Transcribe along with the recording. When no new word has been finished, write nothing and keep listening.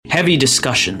heavy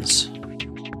discussions,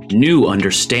 new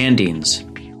understandings,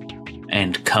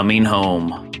 and coming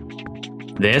home.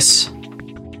 This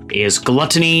is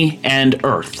Gluttony and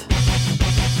Earth.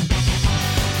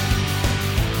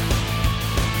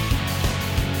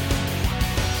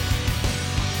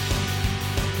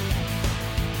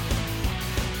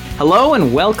 Hello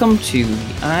and welcome to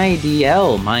the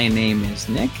IDL. My name is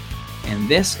Nick, and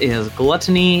this is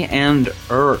Gluttony and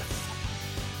Earth.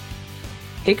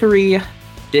 Hickory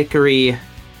Dickory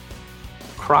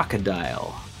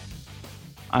Crocodile.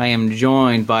 I am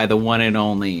joined by the one and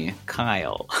only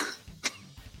Kyle.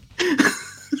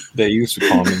 They used to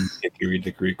call me Hickory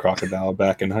Dickory Crocodile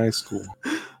back in high school.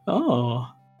 Oh.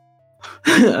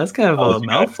 That's kind of a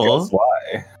mouthful.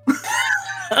 Why?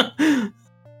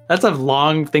 That's a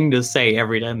long thing to say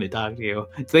every time they talk to you.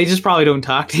 They just probably don't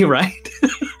talk to you, right?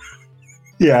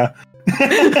 Yeah.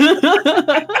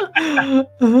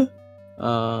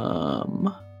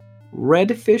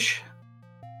 Redfish.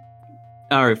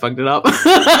 I already fucked it up.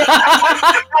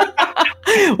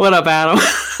 What up, Adam?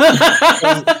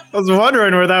 I was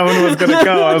wondering where that one was going to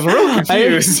go. I was real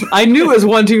confused. I knew it was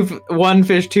one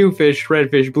fish, two fish, red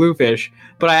fish, blue fish,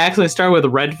 but I actually started with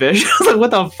redfish. I was like,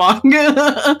 what the fuck?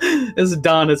 It's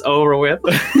done. It's over with.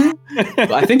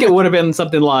 I think it would have been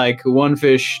something like one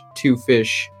fish, two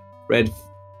fish, red.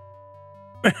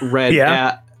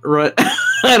 Yeah. Red.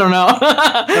 I don't know.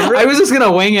 I was just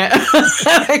gonna wing it.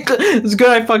 It's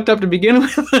good I fucked up to begin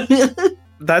with.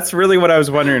 That's really what I was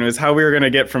wondering, was how we were going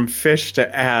to get from fish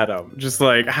to Adam. Just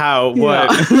like what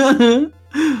that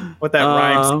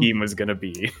rhyme scheme was going to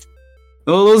be.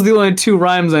 Well, those are the only two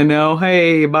rhymes I know.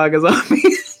 Hey, Bagazami.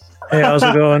 Hey, how's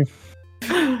it going?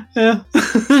 Yeah.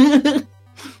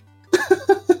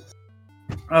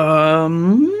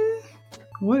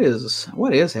 What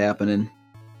is happening?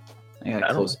 I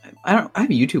gotta close. I have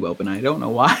YouTube open. I don't know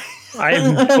why. I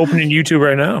am opening YouTube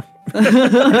right now.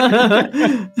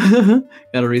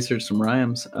 Gotta research some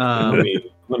rhymes.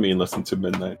 Let me listen to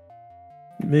Midnight.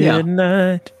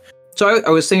 Midnight. So I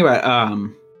was thinking about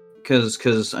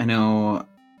because I know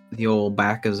the old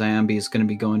Bakazambi is going to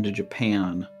be going to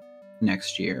Japan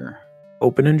next year.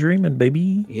 Open and dreaming,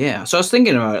 baby. Yeah. So I was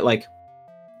thinking about it. Like,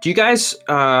 do you guys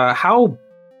how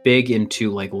big into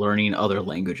like learning other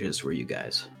languages were you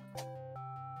guys?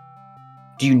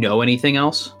 Do you know anything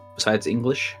else besides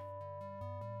English?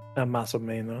 Más o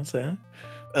menos, eh?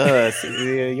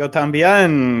 Yo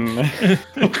también.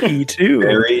 Me too.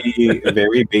 Very,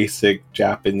 very basic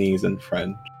Japanese and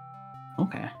French.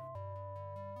 Okay.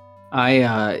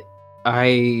 I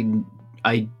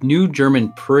knew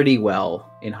German pretty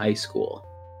well in high school,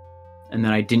 and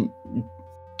then I didn't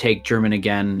take German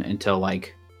again until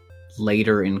like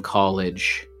later in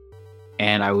college,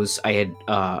 and I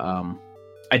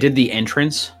did the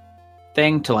entrance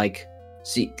thing to like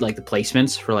see like the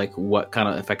placements for like what kind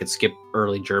of if I could skip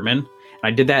early German. And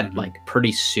I did that like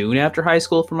pretty soon after high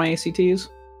school for my ACTs,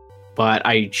 but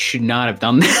I should not have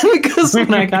done that because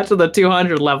when I got to the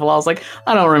 200 level, I was like,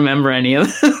 I don't remember any of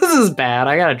this. This is bad.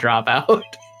 I gotta drop out.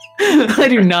 I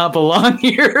do not belong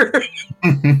here.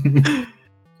 And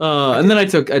then I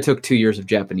took 2 years of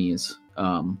Japanese,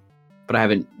 but I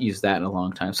haven't used that in a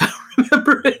long time, so I don't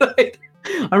remember it.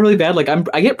 I'm really bad. Like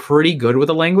I get pretty good with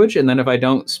a language, and then if I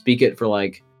don't speak it for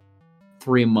like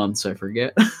 3 months, I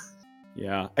forget.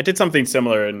 Yeah, I did something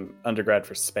similar in undergrad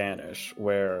for Spanish,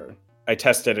 where I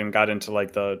tested and got into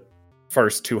like the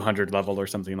first 200 level or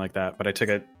something like that. But I took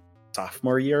it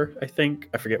sophomore year, I think.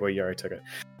 I forget what year I took it.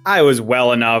 I was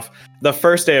well enough. The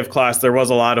first day of class, there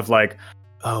was a lot of like,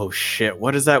 oh shit,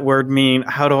 what does that word mean?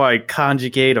 How do I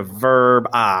conjugate a verb?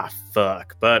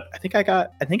 Fuck. But I think I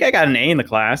got an A in the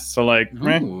class. So like,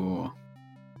 I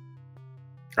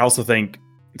also think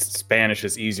Spanish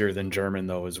is easier than German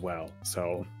though as well.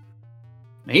 So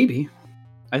maybe.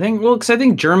 I think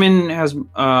German has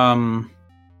I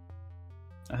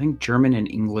think German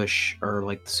and English are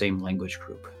like the same language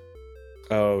group.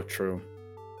 Oh, true.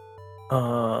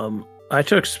 I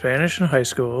took Spanish in high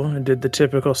school and did the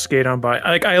typical skate on by.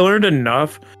 Like I learned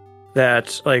enough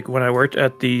that like when I worked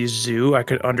at the zoo, I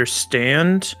could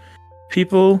understand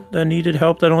people that needed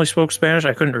help that only spoke Spanish.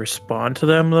 I couldn't respond to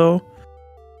them though,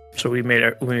 so we made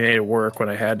it work when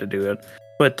I had to do it.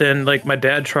 But then like my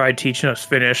dad tried teaching us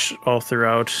Finnish all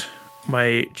throughout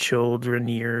my childhood.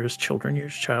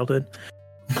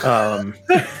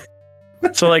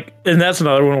 So like, and that's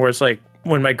another one where it's like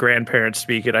when my grandparents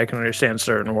speak it, I can understand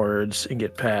certain words and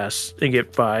get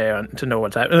by on to know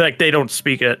what's happening. Like they don't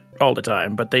speak it all the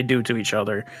time, but they do to each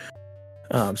other.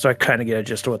 So I kind of get a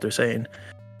gist of what they're saying.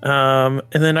 And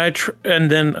then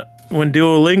when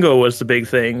Duolingo was the big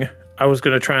thing, I was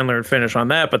going to try and learn Finnish on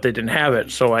that, but they didn't have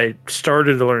it. So I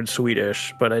started to learn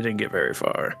Swedish, but I didn't get very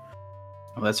far.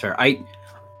 Oh, that's fair.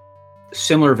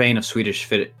 Similar vein of Swedish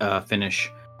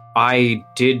Finnish. I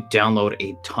did download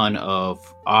a ton of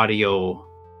audio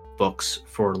books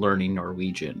for learning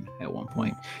Norwegian at one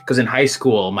point. Because in high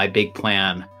school, my big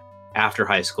plan after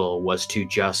high school was to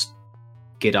just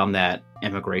get on that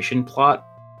immigration plot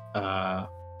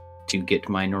to get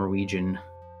my Norwegian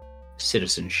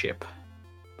citizenship.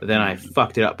 But then I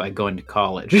fucked it up by going to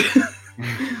college.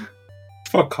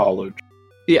 Fuck college.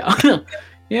 Yeah.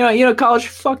 Yeah, college,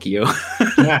 fuck you.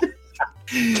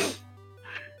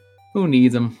 Who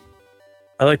needs them?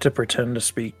 I like to pretend to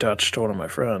speak Dutch to one of my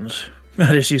friends.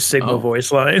 I just use Sigma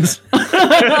voice lines. From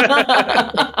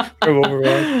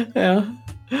Overwatch. Yeah.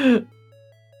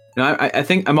 No, I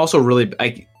think I'm also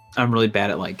I'm really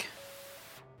bad at like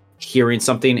hearing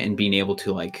something and being able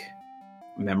to like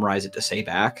memorize it to say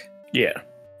back. Yeah.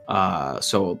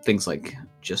 So things like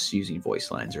just using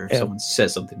voice lines, or if someone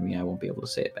says something to me, I won't be able to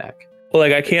say it back. Well,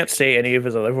 like I can't say any of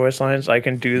his other voice lines. I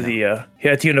can do the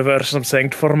 "Het universum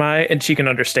sankt voor mij," and she can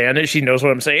understand it. She knows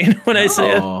what I'm saying when I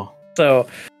say it. So,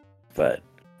 but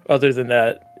other than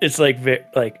that, it's like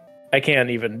I can't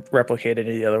even replicate any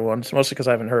of the other ones, mostly because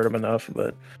I haven't heard them enough.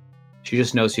 But she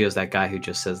just knows she has that guy who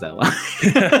just says that line.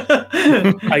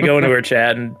 I go into her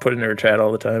chat and put in her chat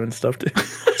all the time and stuff too.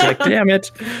 It's like, damn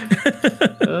it.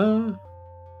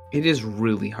 It is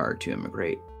really hard to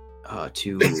immigrate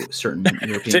to certain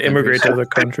European to immigrate to other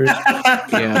countries.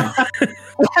 Yeah,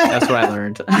 that's what I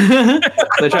learned. So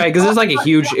I tried because it was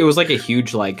like a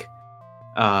huge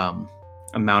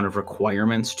amount of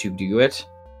requirements to do it,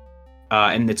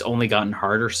 and it's only gotten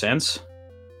harder since.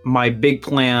 My big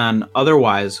plan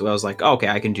otherwise, I was like, okay,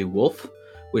 I can do Wolf,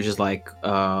 which is like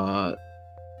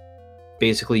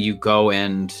basically you go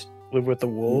and live with the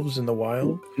wolves in the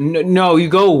wild. No, you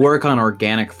go work on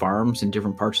organic farms in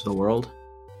different parts of the world.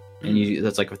 And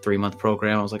that's like a 3-month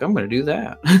program. I was like, I'm going to do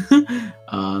that.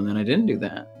 And then I didn't do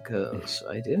that because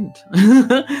I didn't.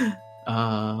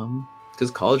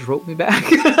 Because college wrote me back.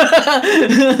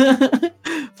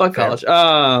 Fuck college.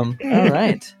 All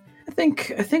right. I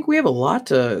think we have a lot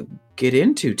to get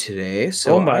into today.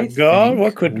 So oh my god,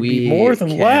 what could be more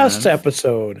than last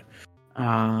episode?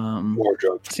 More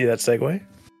jokes. See that segue?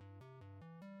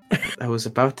 I was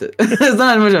about to. It's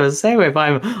not much of a segue, but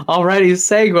I'm already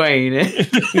segueing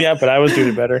it. Yeah, but I was doing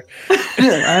it better.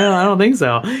 I don't think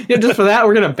so. Yeah, just for that,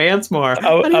 we're gonna bounce more.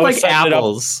 I was like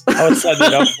apples. I was setting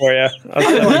it up for you. I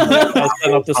was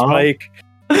setting up the spike.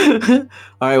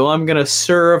 All right, well, I'm gonna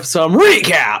serve some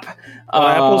recap.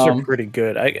 Apples are pretty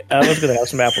good. I was gonna have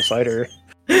some apple cider.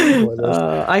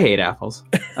 I hate apples.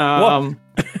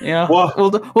 Yeah,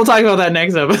 we'll talk about that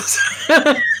next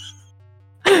episode.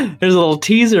 There's a little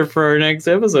teaser for our next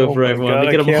episode for everyone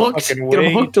to get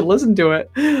them hooked to listen to it.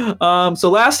 So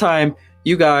last time,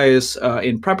 you guys,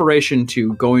 in preparation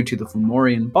to going to the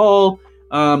Fomorian Ball,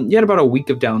 you had about a week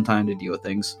of downtime to deal with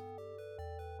things.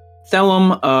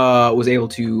 Thelum was able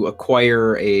to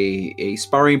acquire a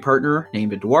sparring partner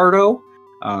named Eduardo,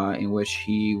 in which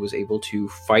he was able to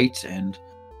fight and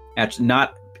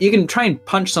you can try and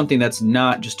punch something that's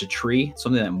not just a tree,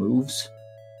 something that moves.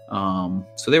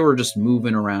 So they were just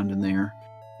moving around in there.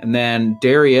 And then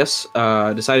Darius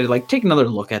decided to take another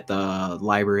look at the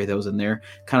library that was in there,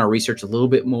 kind of research a little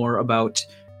bit more about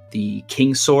the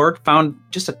King's Sword, found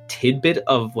just a tidbit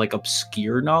of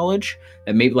obscure knowledge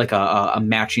that maybe a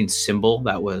matching symbol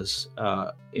that was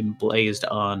emblazed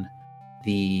on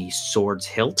the sword's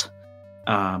hilt.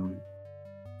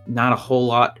 Not a whole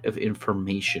lot of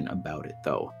information about it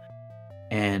though.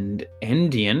 And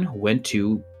Endian went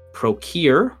to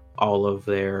procure all of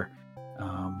their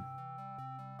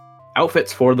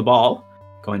outfits for the ball,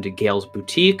 going to Gail's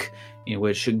boutique, in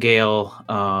which Gail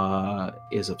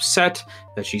is upset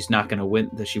that she's not going to win,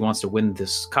 that she wants to win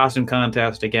this costume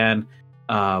contest again,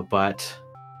 but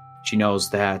she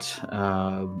knows that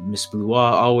Miss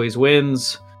Blois always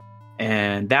wins,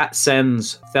 and that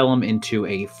sends Thelum into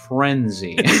a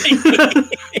frenzy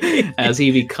as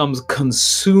he becomes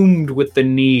consumed with the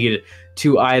need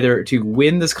to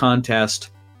win this contest,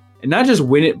 and not just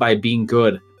win it by being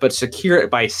good, but secure it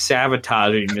by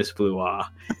sabotaging Miss Blois.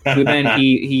 Who then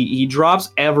he drops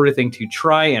everything to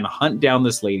try and hunt down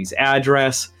this lady's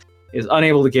address, is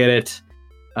unable to get it,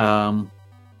 and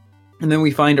then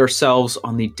we find ourselves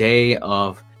on the day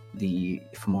of the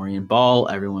Fomorian Ball.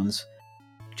 Everyone's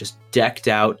just decked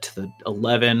out to the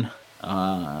 11,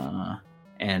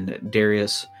 and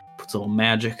Darius puts a little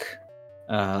magic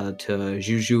to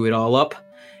juju it all up,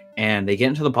 and they get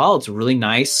into the ball. It's really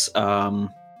nice, a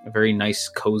very nice,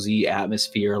 cozy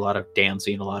atmosphere, a lot of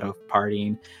dancing, a lot of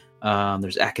partying.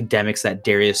 There's academics that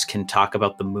Darius can talk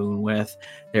about the moon with.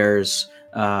 There's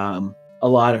a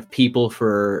lot of people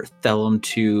for Thelum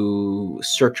to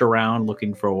search around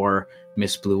looking for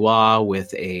Miss Blois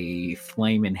with a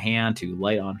flame in hand to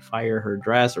light on fire her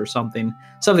dress or something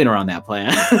around that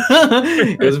plan.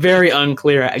 It was very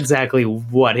unclear exactly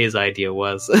what his idea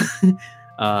was.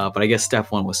 But I guess step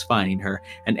one was finding her.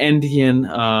 And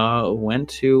Endian went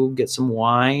to get some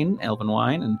wine, elven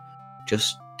wine, and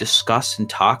just discuss and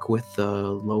talk with the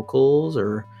locals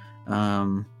or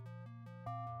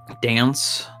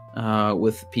dance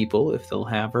with people if they'll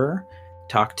have her.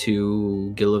 Talk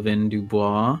to Gillivan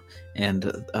Dubois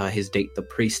and his date, the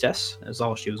priestess, is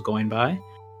all she was going by.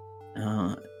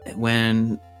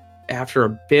 When after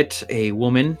a bit, a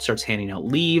woman starts handing out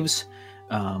leaves.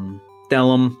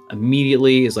 Thelum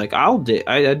immediately is like,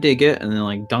 I dig it, and then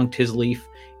like dunked his leaf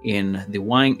in the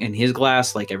wine in his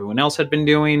glass like everyone else had been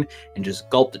doing, and just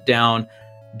gulped it down.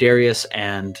 Darius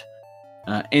and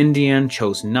Endian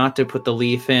chose not to put the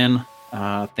leaf in,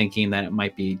 thinking that it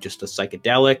might be just a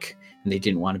psychedelic, and they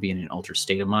didn't want to be in an altered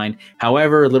state of mind.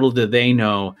 However, little did they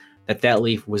know that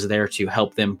leaf was there to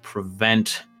help them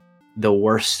prevent the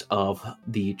worst of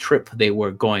the trip they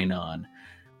were going on,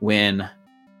 when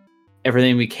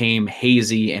everything became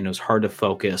hazy and it was hard to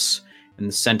focus, and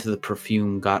the scent of the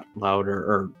perfume got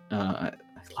louder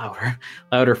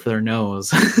for their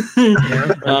nose.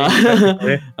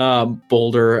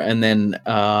 Bolder, and then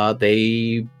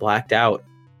they blacked out.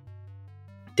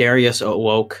 Darius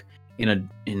awoke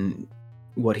in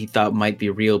what he thought might be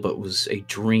real, but was a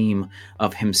dream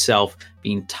of himself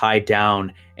being tied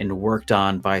down and worked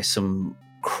on by some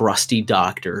crusty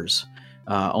doctors,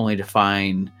 only to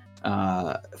find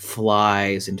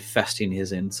flies infesting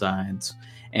his insides.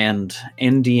 And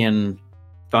Endian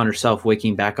found herself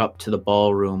waking back up to the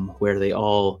ballroom where they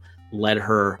all led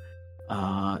her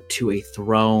to a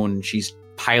throne. She's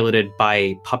piloted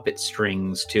by puppet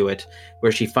strings to it,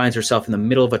 where she finds herself in the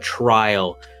middle of a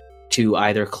trial to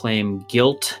either claim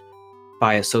guilt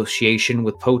by association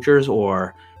with poachers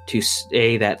or to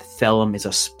say that Thelum is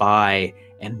a spy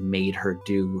and made her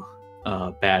do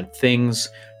bad things.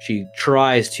 She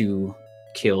tries to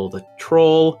kill the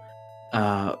troll.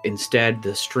 Instead,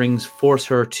 the strings force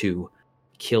her to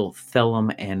kill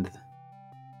Thelum, and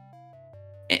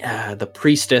the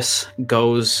priestess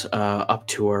goes up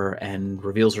to her and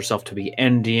reveals herself to be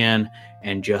Endian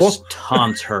and just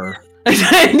taunts her.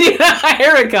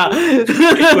 Erica! It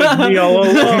was me all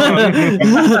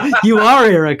along. You are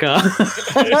Erica.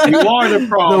 You are the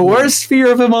problem. The worst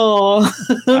fear of them all.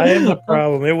 I am the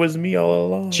problem. It was me all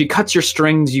along. She cuts your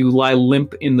strings. You lie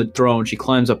limp in the throne. She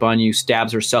climbs up on you,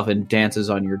 stabs herself, and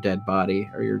dances on your dead body,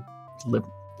 or your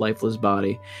lifeless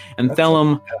body. And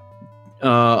Thelum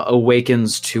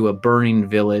awakens to a burning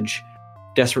village,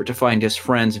 desperate to find his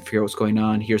friends and figure out what's going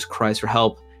on. Hears cries for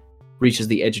help, reaches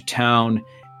the edge of town,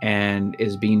 and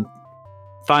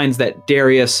finds that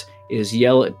Darius is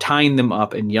tying them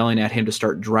up and yelling at him to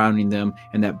start drowning them,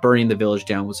 and that burning the village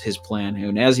down was his plan.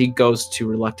 And as he goes to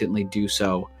reluctantly do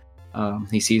so,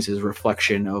 he sees his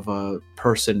reflection of a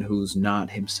person who's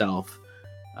not himself,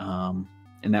 and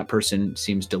that person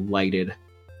seems delighted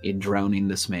in drowning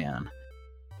this man.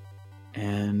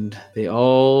 And they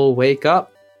all wake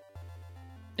up,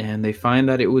 and they find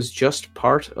that it was just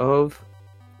part of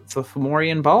the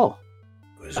Fomorian ball.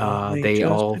 They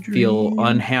all feel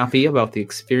unhappy about the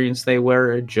experience they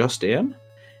were just in,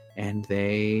 and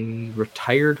they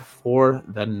retired for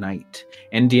the night.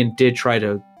 Endian did try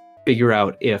to figure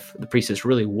out if the priestess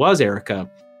really was Erica,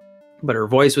 but her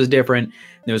voice was different.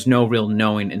 There was no real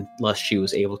knowing unless she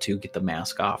was able to get the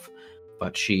mask off.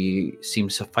 But she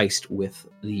seemed sufficed with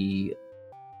the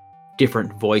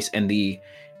different voice and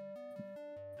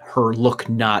her look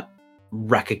not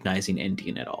recognizing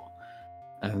Endian at all.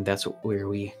 And that's where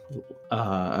the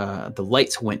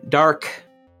lights went dark,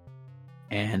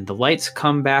 and the lights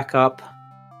come back up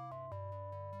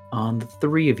on the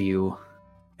three of you.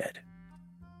 Dead.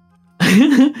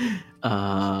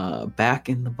 Back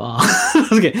in the ball.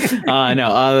 Okay.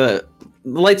 The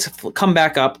lights come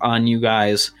back up on you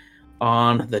guys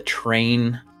on the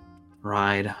train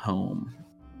ride home.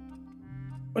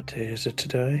 What day is it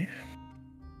today?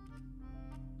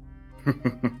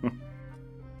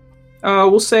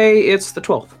 We'll say it's the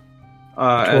 12th.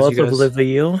 12th of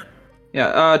Liviel?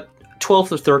 Yeah,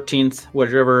 12th or 13th,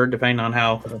 whatever, depending on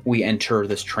how we enter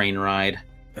this train ride.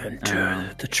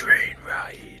 Enter the train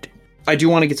ride. I do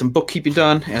want to get some bookkeeping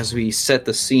done as we set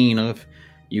the scene of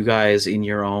you guys in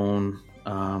your own...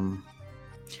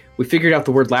 we figured out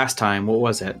the word last time. What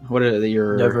was it? What are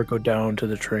your... Never go down to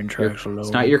the train tracks alone. It's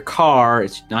not your car.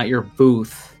 It's not your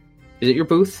booth. Is it your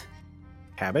booth?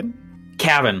 cabin?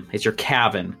 Cabin. It's your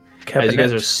cabin. As Cabinet. you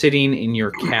guys are sitting in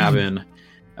your cabin,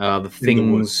 the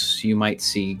things you might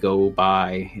see go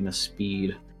by in a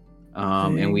speed.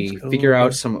 And we Things go figure out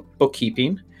by. some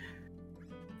bookkeeping.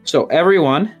 So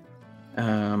everyone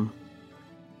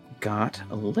got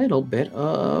a little bit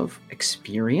of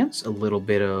experience, a little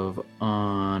bit of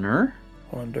honor.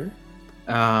 Wonder.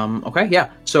 Okay,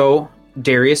 yeah. So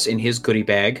Darius in his goodie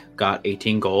bag got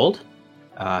 18 gold.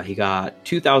 He got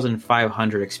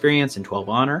 2,500 experience and 12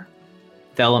 honor.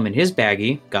 Thelum in his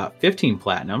baggie got 15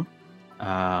 platinum,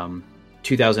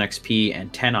 2,000 XP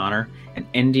and 10 honor. And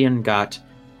Endian got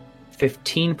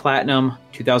 15 platinum,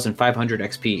 2,500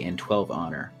 XP, and 12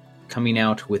 honor, coming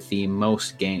out with the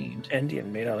most gained.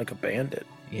 Indian made out like a bandit.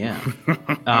 Yeah.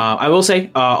 I will say,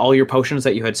 all your potions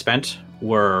that you had spent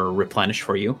were replenished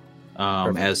for you.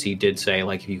 As he did say,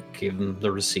 like, if you give him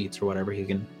the receipts or whatever, he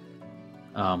can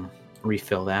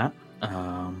refill that.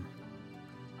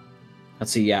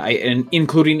 Let's see, yeah, and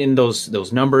including in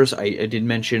those numbers, I did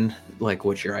mention, like,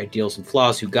 what your ideals and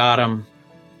flaws, who got them.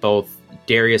 Both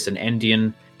Darius and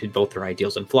Endian did both their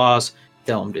ideals and flaws.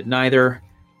 Thelum did neither.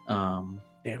 Damn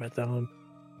it, Thelum.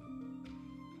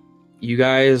 You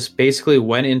guys basically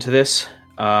went into this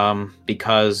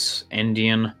because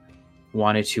Endian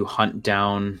wanted to hunt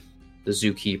down the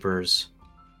zookeepers,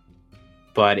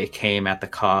 but it came at the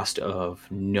cost of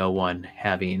no one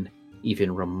having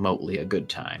even remotely a good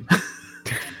time.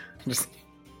 Just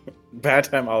bad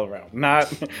time all around.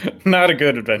 Not a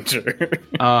good adventure.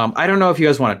 I don't know if you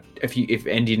guys want to, if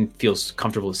Endian feels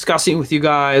comfortable discussing with you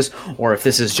guys, or if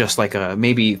this is just like a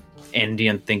maybe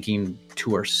Endian thinking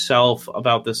to herself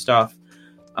about this stuff.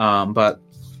 But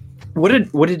what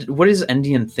does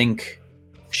Endian think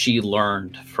she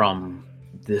learned from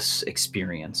this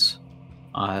experience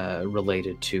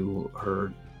related to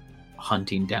her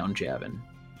hunting down Javin?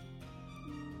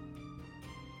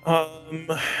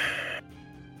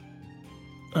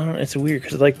 It's weird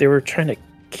because like they were trying to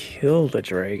kill the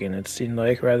dragon. It seemed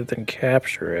like rather than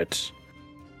capture it,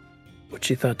 which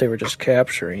she thought they were just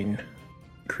capturing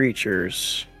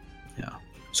creatures. Yeah.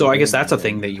 So I guess that's a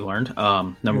thing that you learned.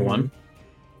 Number one,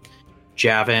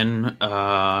 Javin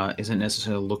isn't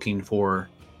necessarily looking for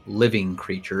living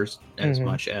creatures as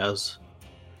much as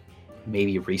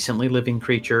maybe recently living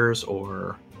creatures,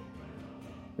 or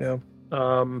Yeah.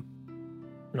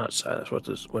 Not Silas.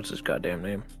 What's his goddamn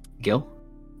name? Gil,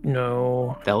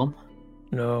 No. Thelum,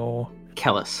 No.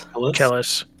 Kellis.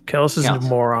 Kellis. Kellis is a Kellis.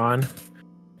 moron.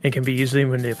 It can be easily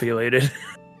manipulated.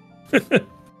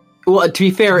 Well, to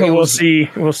be fair, We'll see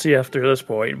after this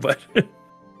point, but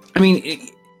I mean,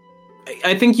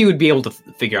 I think you would be able to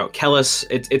figure out Kellis.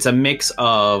 It's a mix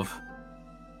of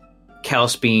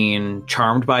Kellis being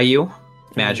charmed by you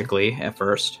magically at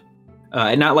first,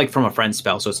 and not like from a friend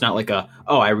spell. So it's not like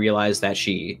I realized that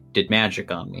she did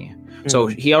magic on me. So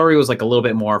he already was like a little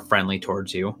bit more friendly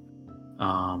towards you,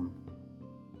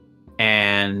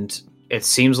 and it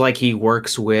seems like he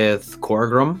works with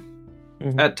Korgrim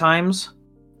at times.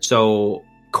 So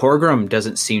Korgrim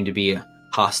doesn't seem to be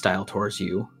hostile towards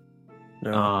you.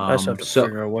 no, I just have to so-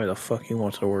 figure out why the fuck he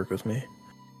wants to work with me,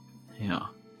 Yeah.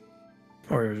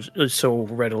 or is so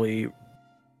readily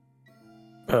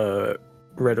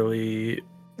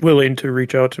willing to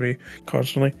reach out to me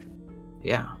constantly.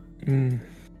 Yeah. Mm.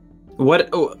 What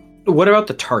about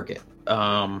the target?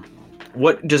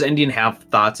 What does Endian have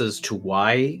thoughts as to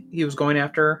why he was going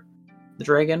after the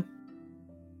dragon?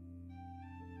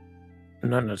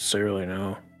 Not necessarily,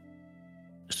 no.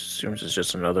 Assumes it's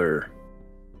just another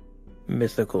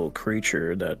mythical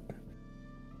creature that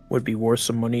would be worth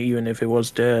some money even if it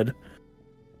was dead.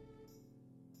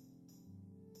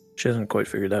 She hasn't quite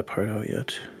figured that part out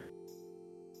yet.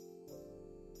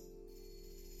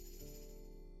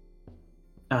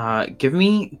 Give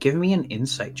me an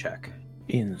insight check.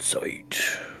 Insight.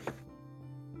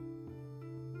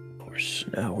 Of course,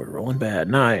 now we're rolling bad.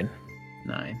 9.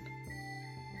 9.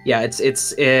 Yeah,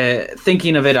 it's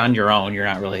thinking of it on your own. You're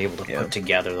not really able to put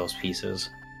together those pieces.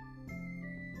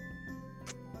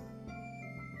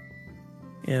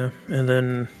 Yeah, and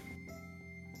then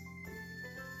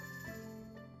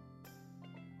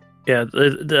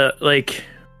the like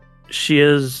she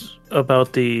is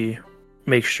about the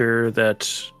make sure that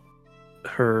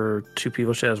her 2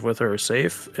 people she has with her are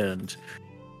safe, and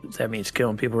that means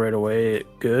killing people right away,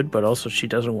 good, but also she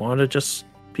doesn't want to just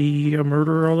be a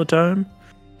murderer all the time.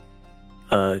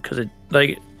 Because it,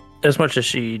 like, as much as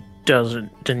she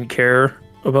didn't care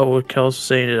about what Kels was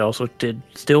saying, it also did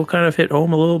still kind of hit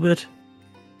home a little bit.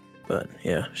 But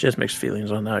yeah, she has mixed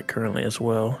feelings on that currently as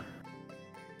well.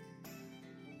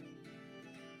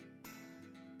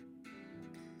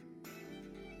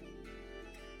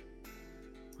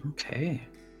 Okay.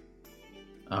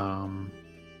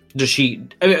 Does she?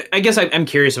 I guess I'm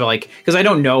curious about like because I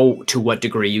don't know to what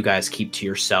degree you guys keep to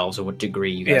yourselves and what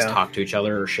degree you guys talk to each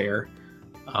other or share.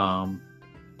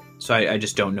 So I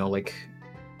just don't know like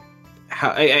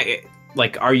how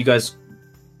like are you guys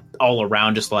all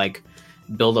around just like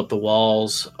build up the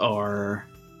walls or?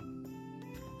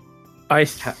 I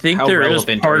think there is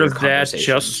part of that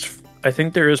just. I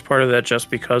think there is part of that just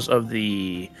because of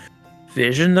the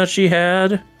vision that she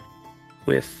had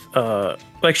with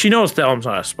like she knows Thelm's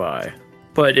not a spy,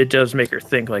 but it does make her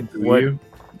think like what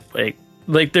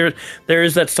like there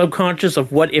is that subconscious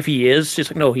of what if he is.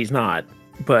 She's like, no, he's not.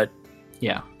 But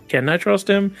yeah, can I trust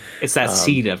him? It's that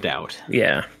seed of doubt.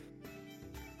 Yeah.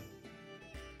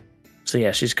 So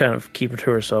yeah, she's kind of keeping to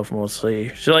herself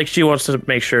mostly. She wants to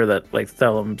make sure that like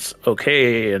Thelm's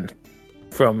okay and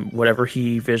from whatever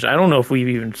he vision. I don't know if we've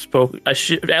even spoke.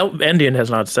 Endian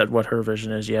has not said what her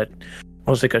vision is yet,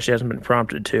 mostly because she hasn't been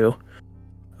prompted to.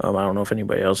 I don't know if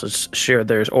anybody else has shared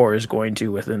theirs or is going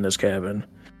to within this cabin.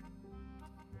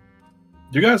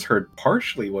 You guys heard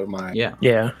partially what my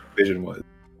vision was.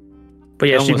 But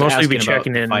yeah, she'd mostly be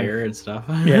checking in. Fire and stuff.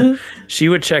 Yeah, she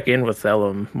would check in with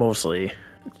Thelum mostly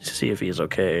to see if he's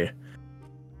okay.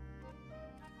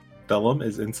 Thelum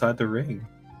is inside the ring.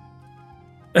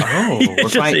 Oh,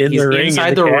 he's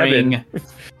inside the ring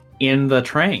in the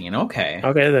train. Okay.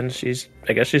 Okay, then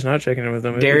I guess she's not checking in with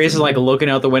him. Darius is like looking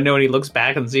out the window and he looks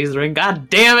back and sees the ring. God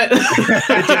damn it! It's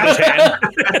in his hand.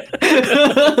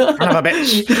 Son of a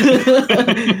bitch.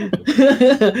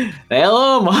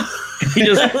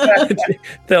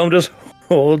 Thelum just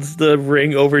holds the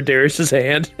ring over Darius's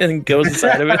hand and goes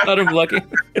inside of it without him looking.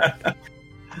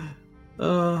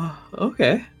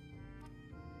 Okay.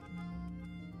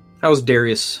 How's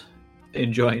Darius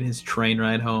enjoying his train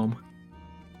ride home?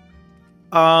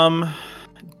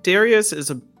 Darius is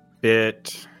a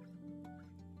bit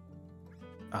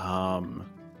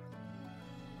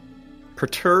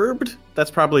perturbed.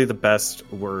 That's probably the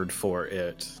best word for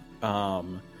it.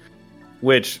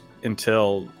 Which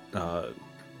until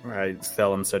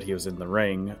Thelum said he was in the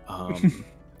ring.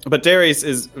 But Darius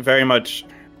is very much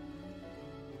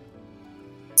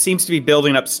seems to be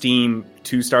building up steam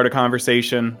to start a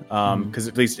conversation. Because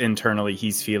at least internally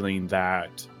he's feeling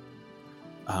that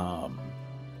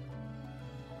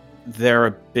they're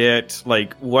a bit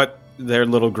like what their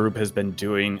little group has been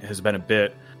doing has been a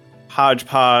bit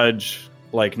hodgepodge,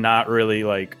 like not really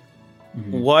like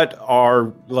what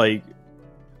are like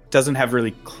doesn't have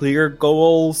really clear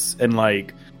goals and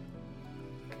like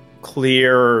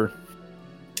clear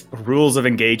rules of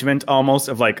engagement almost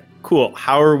of like, cool,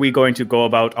 how are we going to go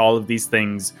about all of these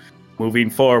things moving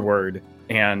forward?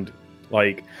 And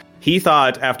like he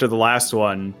thought after the last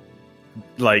one,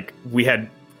 like we had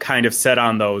kind of set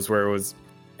on those where it was,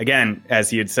 again,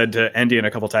 as he had said to Endian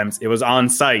a couple times, it was on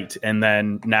site. And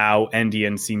then now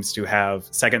Endian seems to have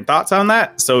second thoughts on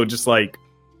that. So just like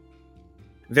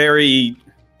very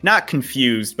not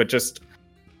confused, but just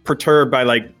perturbed by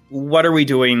like, what are we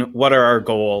doing? What are our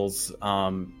goals?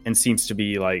 And seems to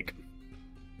be like,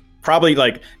 probably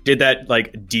like did that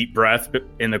like deep breath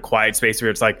in the quiet space where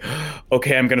it's like,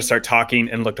 okay, I'm going to start talking,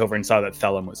 and looked over and saw that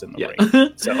Thelum was in the ring.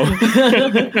 So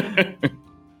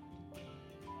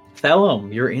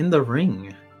Thelum, you're in the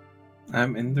ring.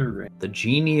 I'm in the ring. The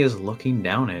genie is looking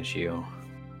down at you.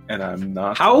 And I'm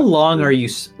not. How long are you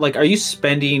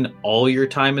spending all your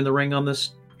time in the ring on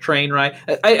this train ride?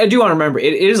 I do want to remember,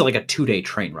 it is like a 2-day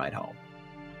train ride home.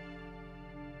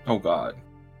 Oh, God.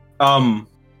 How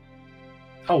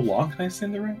long can I stay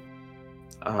in the ring?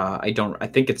 I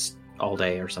think it's all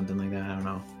day or something like that. I don't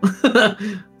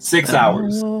know. 6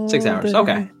 hours. 6 hours.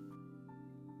 Okay.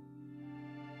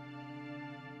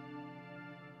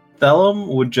 Thelum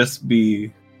would just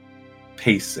be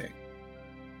pacing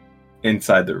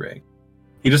inside the ring.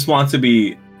 He just wants to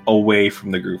be away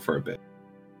from the group for a bit.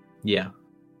 Yeah.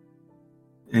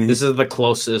 And this is the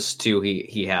closest to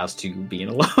he has to being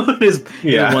alone is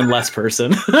one less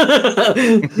person.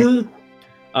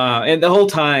 And the whole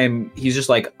time he's just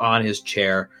like on his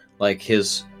chair, like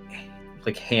his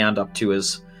like hand up to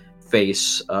his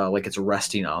face, like it's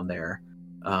resting on there.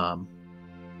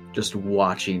 Just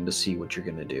watching to see what you're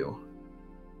gonna do.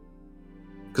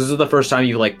 Because this is the first time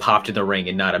you like popped in the ring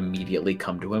and not immediately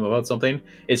come to him about something.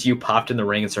 It's you popped in the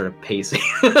ring and started pacing.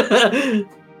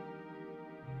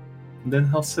 Then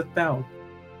he'll sit down.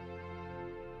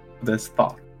 This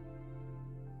thought.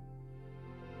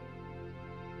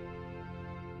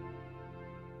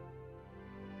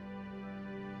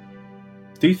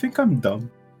 Do you think I'm dumb?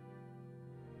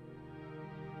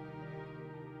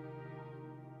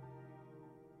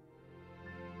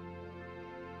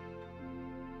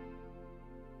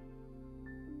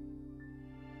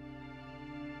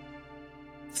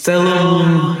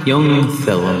 Thelum, young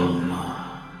Thelum.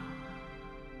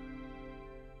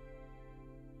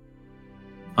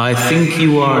 I think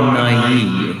you are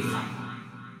naive.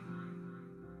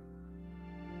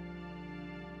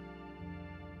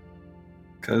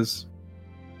 Because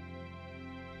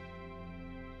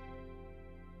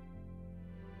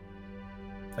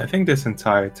I think this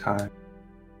entire time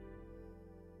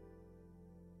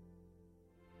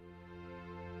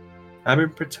I've been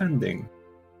pretending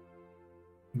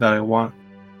that I want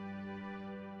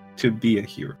to be a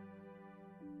hero.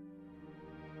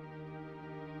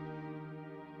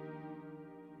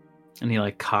 And he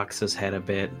like cocks his head a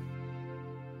bit,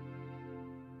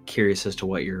 curious as to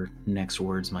what your next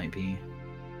words might be.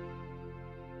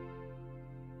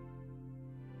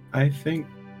 I think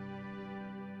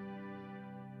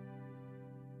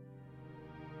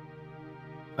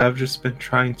I've just been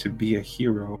trying to be a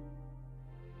hero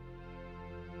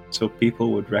so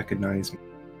people would recognize me.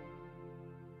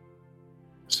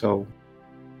 So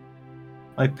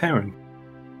my parents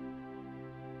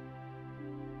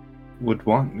would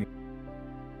want me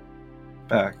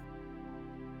back.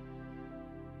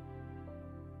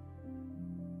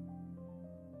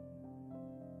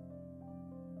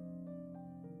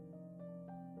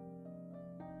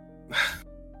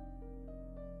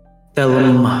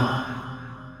 Thelum,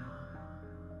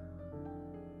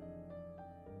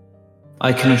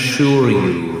 I can assure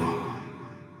you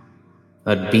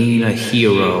that being a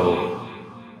hero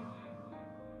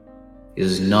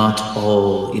is not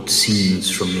all it seems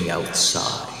from the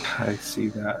outside. I see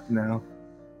that now.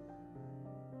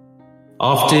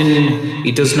 Often,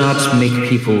 it does not make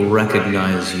people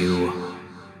recognize you.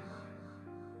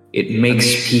 It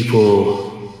makes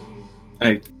people...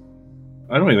 I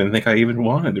don't even think I even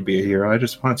wanted to be a hero. I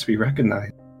just wanted to be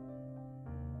recognized.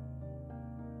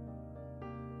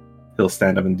 He'll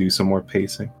stand up and do some more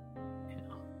pacing.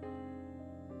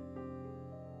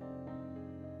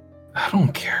 I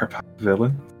don't care about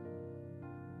villains.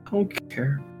 I don't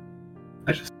care.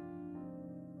 I just...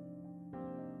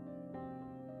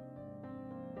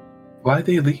 Why'd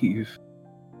they leave?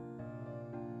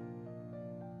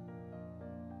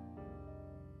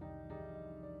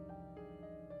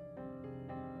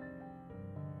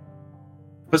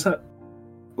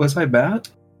 Was I bad?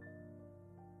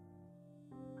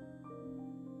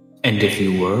 And if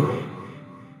you were?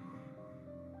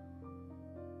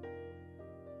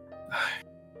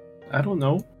 I don't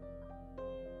know.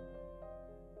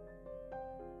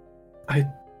 I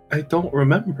don't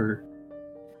remember.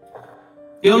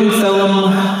 Young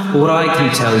Thelum, what I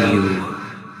can tell you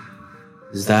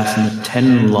is that in the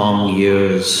 10 long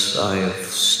years I have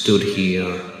stood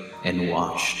here and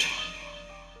watched,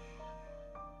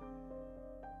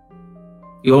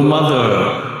 your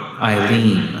mother,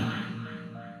 Eileen,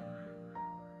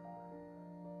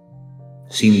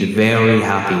 seemed very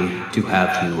happy to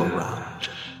have you around.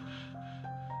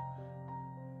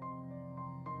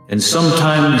 And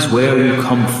sometimes where you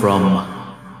come from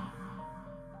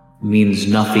means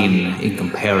nothing in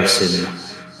comparison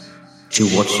to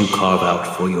what you carve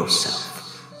out for yourself.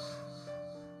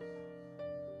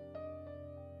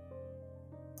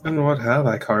 And what have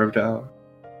I carved out?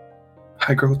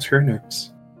 I grow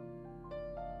turnips.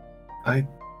 I've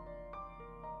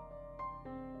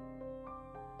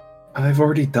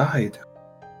already died.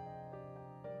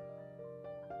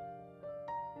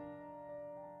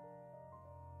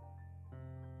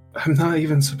 I'm not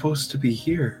even supposed to be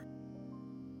here.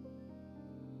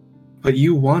 But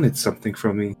you wanted something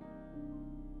from me.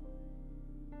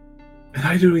 And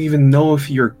I don't even know if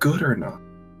you're good or not.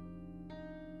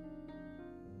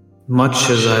 Much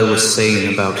as I was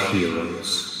saying about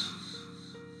heroes,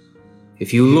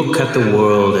 if you look at the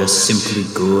world as simply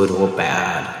good or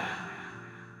bad,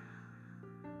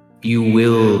 you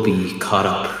will be caught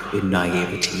up in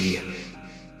naivety.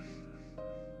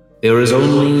 There is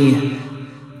only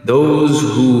those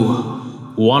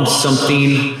who want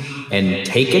something and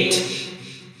take it,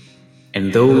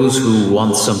 and those who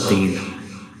want something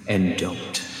and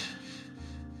don't.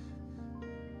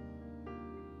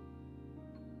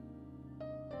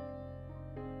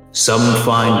 Some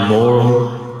find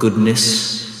moral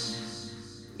goodness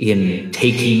in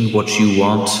taking what you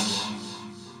want,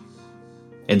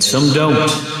 and some don't.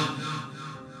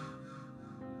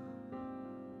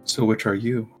 So which are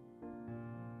you?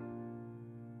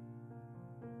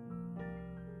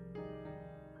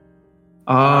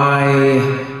 I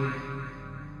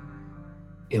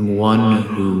am one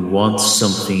who wants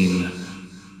something,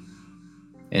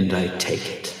 and I take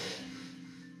it.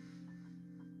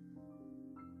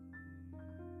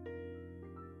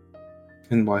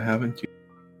 And why haven't you?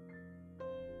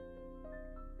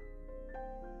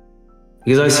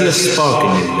 Because I see a spark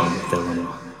in you, young Thilum,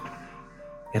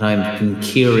 and I'm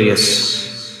curious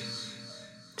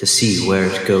to see where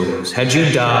it goes. Had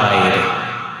you died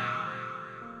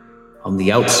on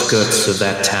the outskirts of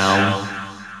that town,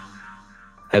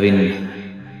 having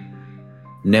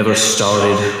never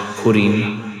started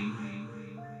putting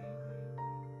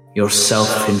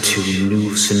yourself into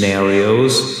new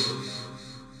scenarios,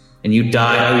 and you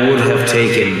died, I would have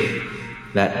taken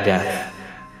that death.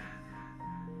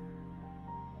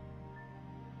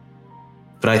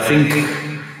 But I think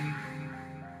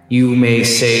you may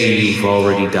say you've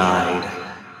already died.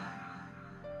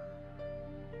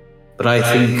 But I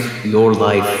think your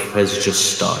life has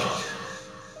just started.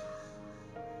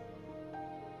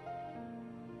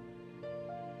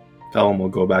 Elm will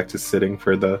go back to sitting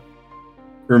for the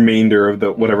remainder of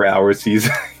the whatever hours he's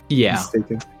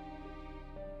taking.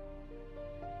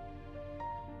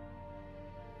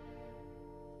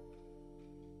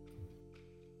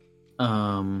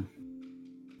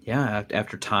 Yeah,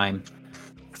 after time,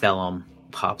 Thellum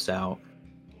pops out.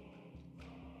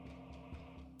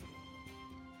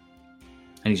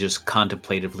 And he's just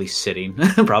contemplatively sitting,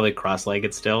 probably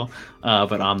cross-legged still,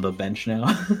 but on the bench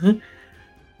now.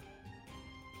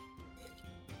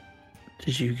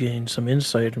 Did you gain some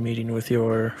insight meeting with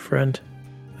your friend,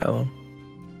 Thellum?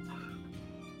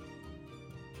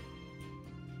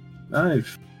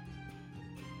 I've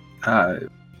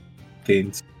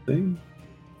gained something,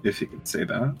 if you could say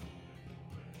that.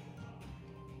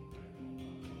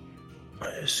 I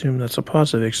assume that's a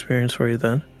positive experience for you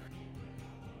then.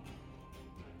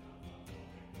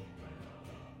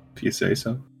 If you say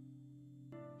so.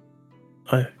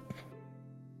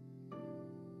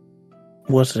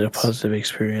 Was it a positive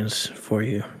experience for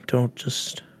you? Don't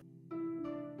just...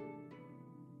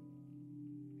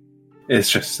 It's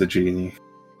just the genie.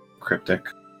 Cryptic.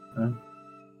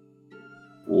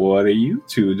 What are you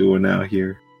two doing out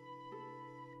here?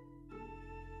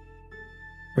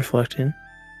 Reflecting.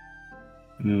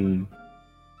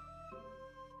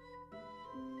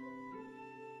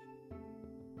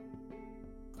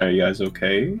 Are you guys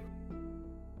okay?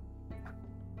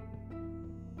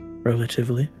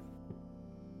 Relatively.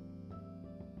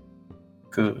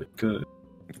 Good.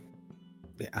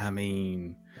 I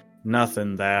mean,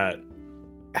 nothing that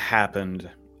happened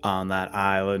on that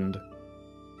island.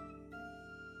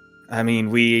 I mean,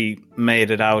 we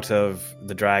made it out of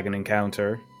the dragon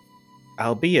encounter,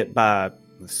 albeit by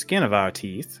the skin of our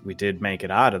teeth. We did make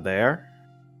it out of there.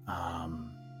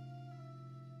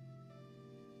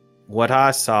 What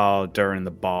I saw during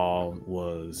the ball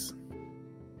was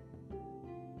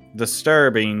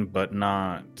disturbing, but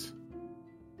not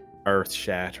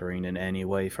earth-shattering in any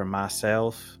way for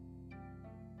myself.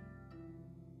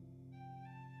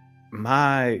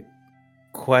 My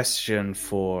question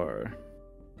for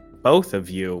both of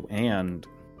you and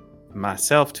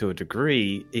myself to a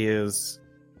degree is,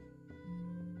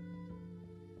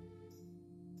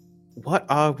 what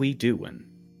are we doing?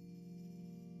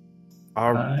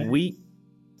 Are we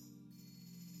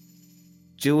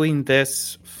doing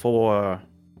this for...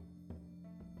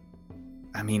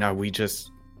 I mean, are we just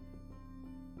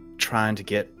trying to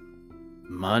get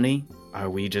money? Are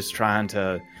we just trying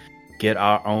to get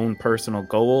our own personal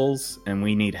goals and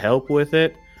we need help with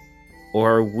it?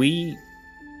 Or are we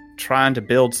trying to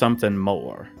build something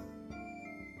more?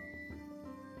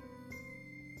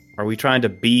 Are we trying to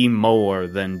be more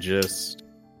than just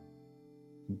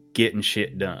getting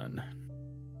shit done?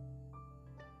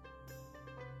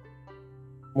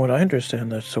 What I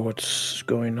understand that's what's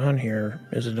going on here,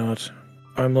 is it not?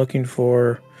 I'm looking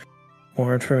for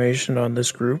more information on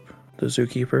this group, the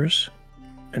Zookeepers,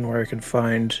 and where I can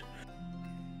find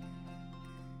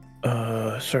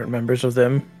certain members of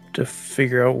them to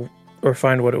figure out or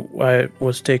find why it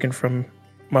was taken from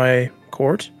my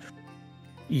court.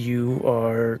 You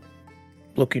are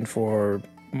looking for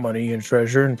money and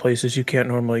treasure in places you can't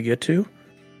normally get to,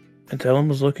 and Thellum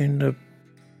was looking to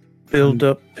build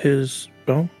up his...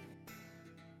 Oh?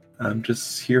 I'm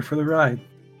just here for the ride.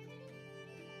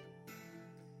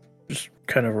 Just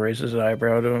kind of raises an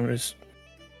eyebrow to him.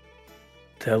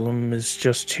 Thellum is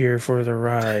just here for the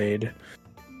ride.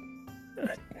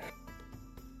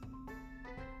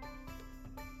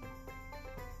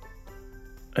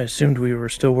 I assumed we were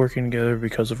still working together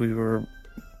because we were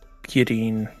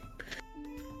getting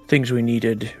things we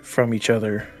needed from each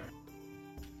other.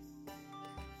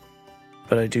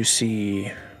 But I do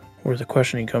see where the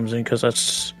questioning comes in, because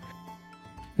that's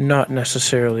not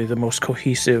necessarily the most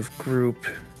cohesive group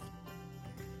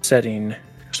setting,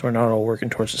 so we're not all working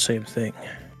towards the same thing.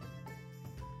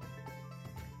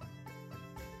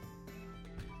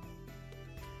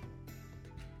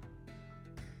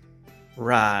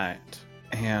 Right.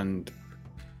 And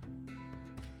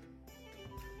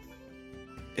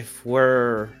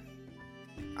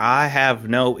I have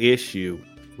no issue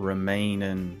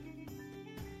remaining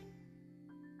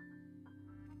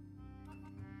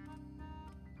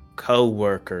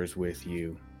co-workers with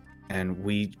you, and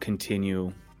we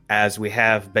continue as we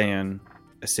have been,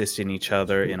 assisting each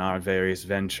other in our various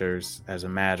ventures as a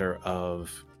matter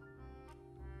of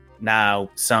now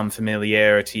some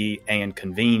familiarity and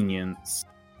convenience.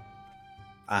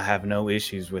 I have no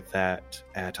issues with that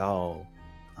at all.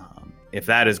 If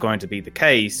that is going to be the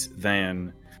case,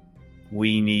 then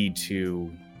we need to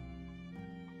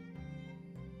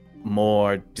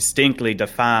more distinctly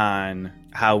define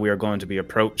how we are going to be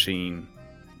approaching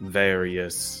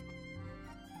various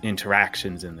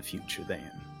interactions in the future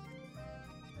then.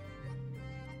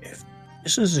 If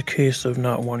this is a case of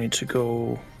not wanting to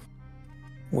go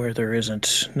where there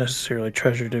isn't necessarily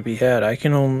treasure to be had, I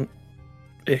can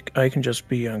just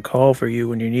be on call for you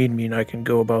when you need me, and I can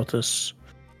go about this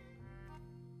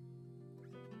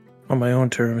on my own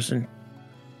terms, and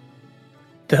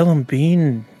tell him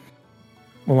being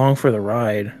along for the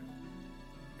ride.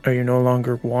 Are you no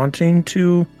longer wanting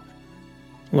to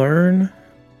learn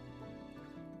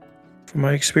from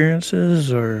my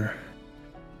experiences, or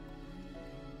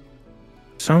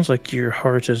sounds like your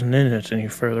heart isn't in it any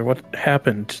further? What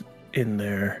happened in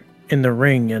there, in the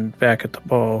ring and back at the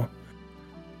ball?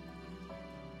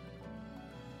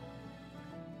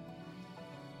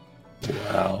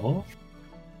 Well,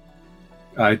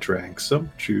 I drank some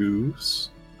juice.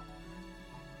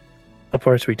 The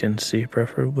parts we didn't see,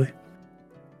 preferably.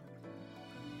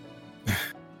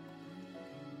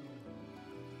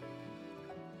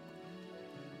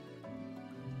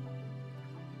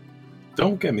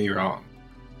 Don't get me wrong.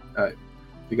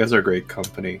 You guys are great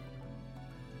company.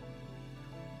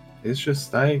 It's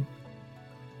just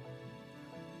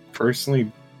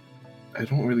personally, I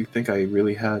don't really think I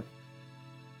really had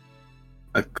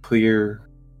a clear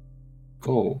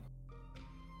goal.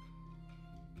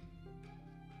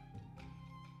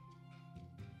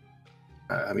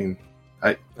 I mean,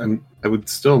 I would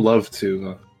still love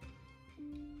to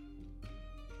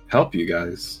help you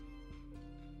guys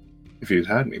if you'd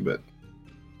had me, but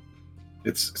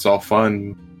it's all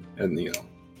fun and, you know,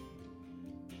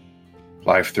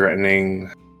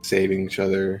 life-threatening, saving each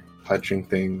other, punching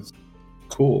things.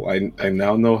 Cool. I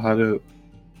now know how to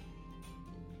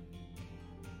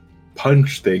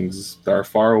punch things that are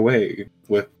far away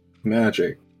with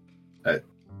magic.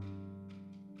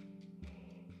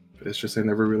 It's just I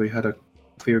never really had a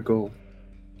clear goal.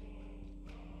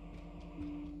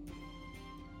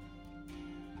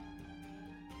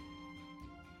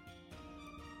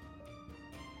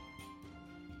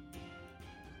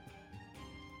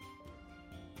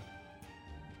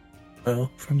 Well,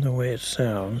 from the way it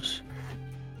sounds,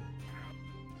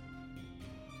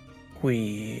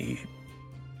 we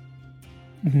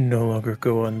no longer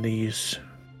go on these,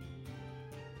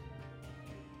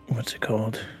 what's it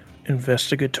called,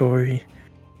 investigatory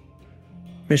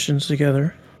missions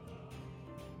together.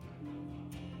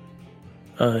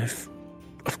 Of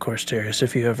course, Darius,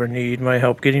 if you ever need my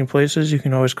help getting places, you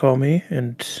can always call me,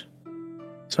 and it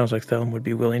sounds like Thelm would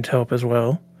be willing to help as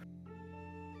well.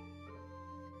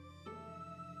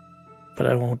 But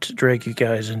I won't drag you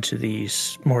guys into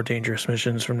these more dangerous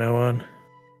missions from now on.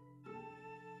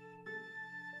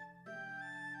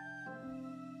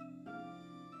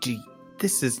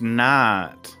 This is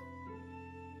not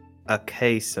a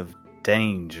case of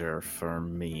danger for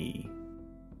me.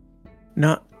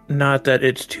 Not that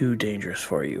it's too dangerous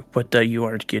for you, but that you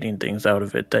aren't getting things out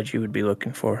of it that you would be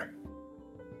looking for.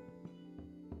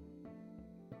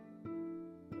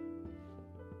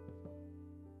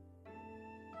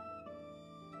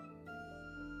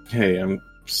 Hey, I'm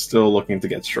still looking to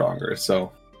get stronger,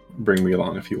 so bring me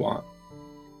along if you want.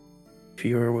 If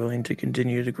you are willing to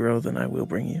continue to grow, then I will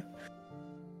bring you.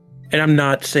 And I'm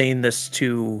not saying this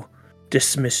to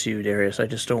dismiss you, Darius. I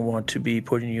just don't want to be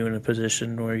putting you in a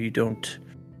position where you don't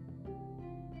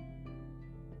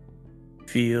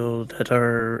feel that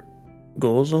our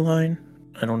goals align.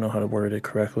 I don't know how to word it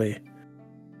correctly.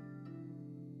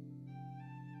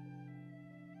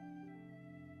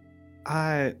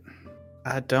 I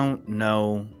don't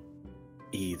know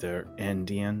either,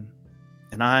 Indian.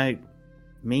 And I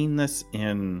mean this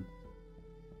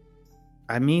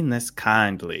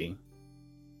kindly.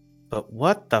 But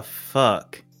what the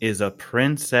fuck is a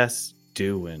princess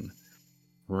doing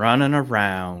running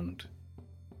around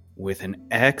with an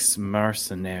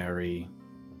ex-mercenary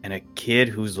and a kid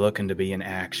who's looking to be an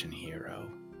action hero?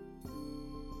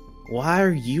 Why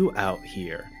are you out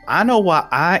here? I know why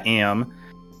I am.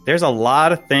 There's a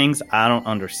lot of things I don't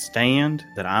understand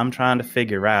that I'm trying to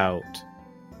figure out.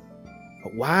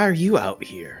 But why are you out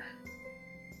here?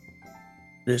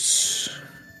 This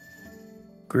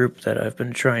group that I've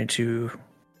been trying to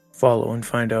follow and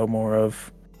find out more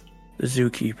of, the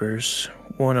zookeepers,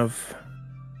 one of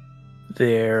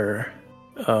their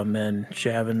men,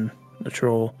 Javin the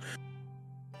troll,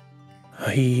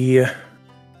 he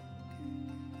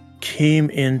came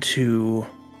into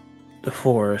the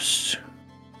forest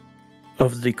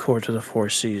of the Court of the Four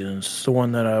Seasons, the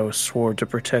one that I was sworn to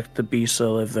protect the beasts that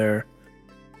live there.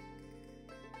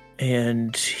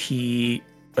 And he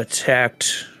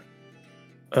attacked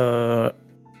the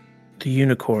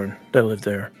unicorn that lived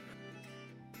there.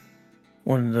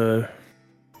 One of the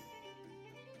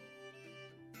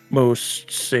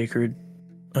most sacred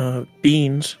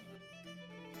beings,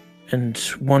 and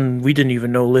one we didn't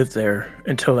even know lived there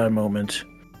until that moment.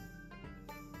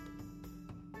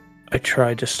 I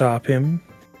tried to stop him,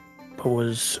 but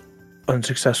was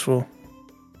unsuccessful.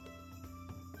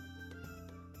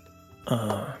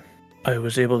 I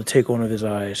was able to take one of his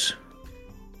eyes,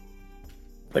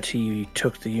 but he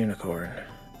took the unicorn.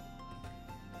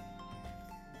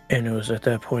 And it was at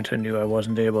that point I knew I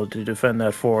wasn't able to defend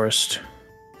that forest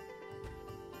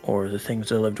or the things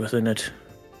that lived within it.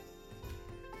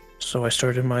 So I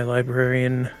started my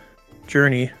librarian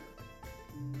journey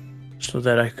so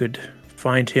that I could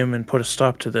find him and put a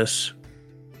stop to this,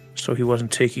 so he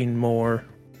wasn't taking more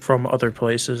from other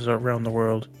places around the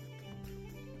world.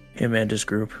 Him and his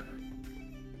group.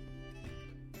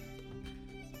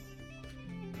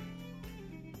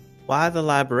 Why the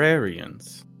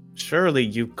librarians? Surely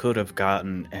you could have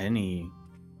gotten any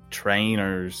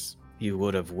trainers you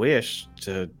would have wished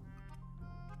to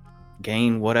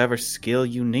gain whatever skill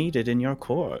you needed in your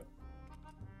court.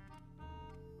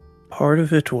 Part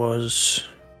of it was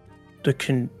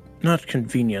not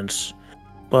convenience,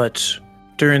 but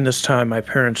during this time my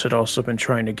parents had also been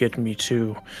trying to get me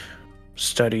to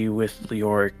study with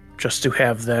Leoric, just to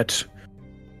have that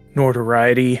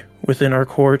notoriety within our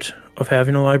court of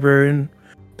having a librarian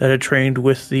that had trained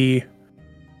with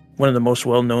one of the most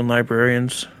well-known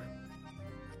librarians.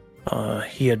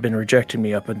 He had been rejecting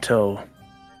me up until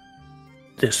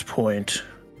this point,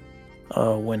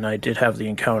 when I did have the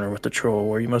encounter with the troll,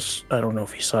 where I don't know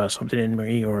if he saw something in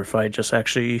me or if I just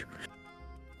actually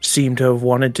seemed to have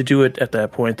wanted to do it at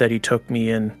that point that he took me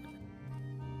in.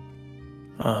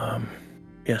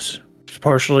 Yes, it's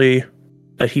partially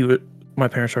that my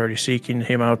parents were already seeking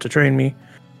him out to train me,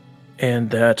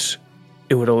 and that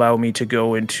it would allow me to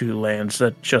go into lands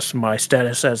that just my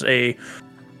status as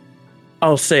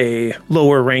I'll say,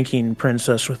 lower ranking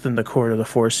princess within the Court of the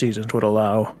Four Seasons would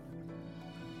allow.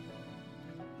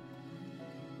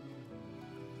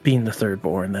 Being the third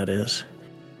born, that is.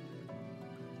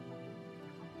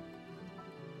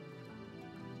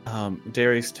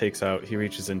 Darius he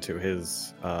reaches into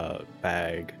his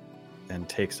bag and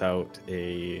takes out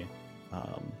a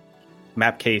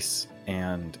map case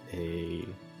and a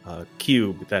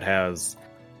cube that has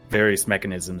various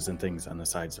mechanisms and things on the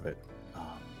sides of it,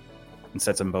 and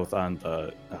sets them both on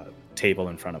the table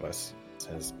in front of us. It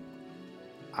says,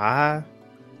 I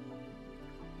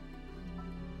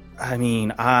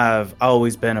mean, I've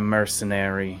always been a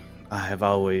mercenary. I have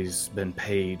always been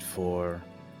paid for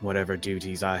whatever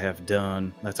duties I have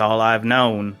done. That's all I've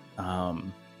known,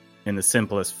 in the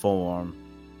simplest form.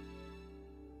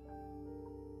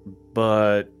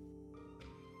 But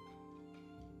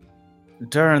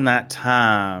during that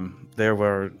time, there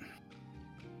were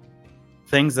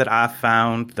things that I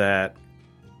found that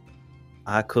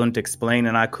I couldn't explain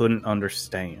and I couldn't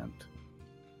understand.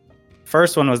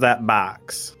 First one was that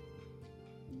box.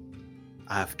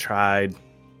 I've tried,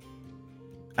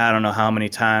 I don't know how many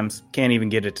times, can't even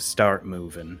get it to start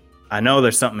moving. I know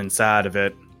there's something inside of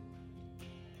it.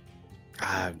 I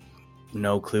have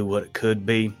no clue what it could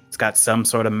be. It's got some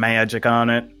sort of magic on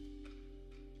it.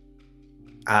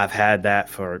 I've had that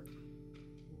for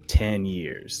 10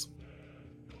 years.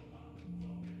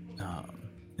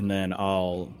 And then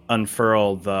I'll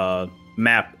unfurl the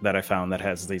map that I found that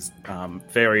has these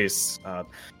various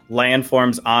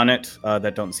landforms on it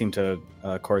that don't seem to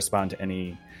correspond to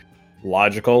any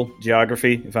logical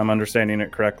geography, if I'm understanding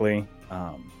it correctly.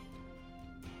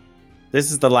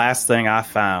 This is the last thing I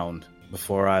found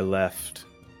before I left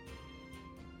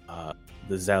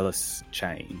the Zealous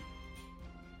chain.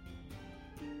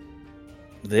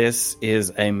 This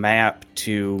is a map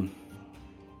to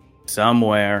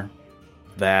somewhere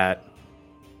that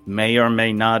may or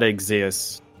may not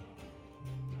exist,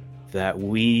 that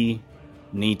we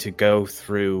need to go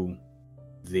through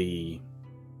the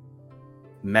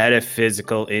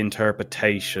metaphysical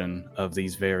interpretation of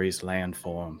these various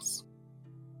landforms.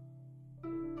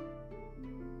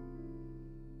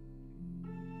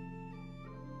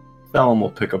 Vellum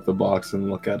will pick up the box and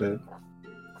look at it.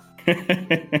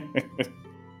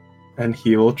 And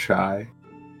he will try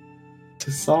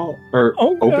to solve or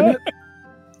open it.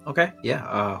 Okay,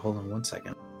 yeah. Hold on 1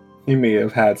 second. He may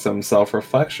have had some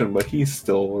self-reflection, but he's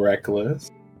still reckless.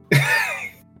 All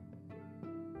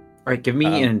right, give me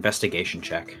an investigation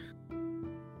check.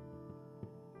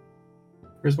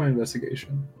 Where's my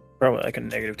investigation? Probably like a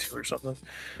 -2 or something.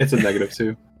 It's a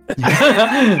 -2.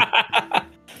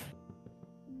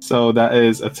 So that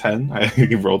is a 10. I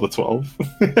rolled a 12.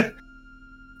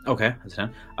 Okay, that's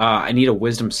 10. I need a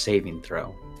wisdom saving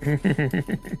throw.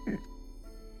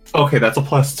 Okay, that's a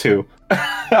 +2.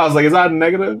 I was like, is that a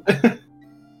negative?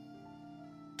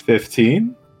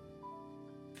 15?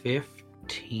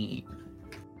 15.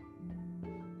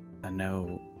 I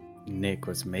know Nick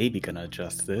was maybe going to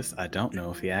adjust this. I don't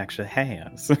know if he actually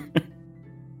has.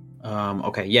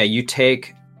 Okay, yeah, you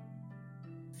take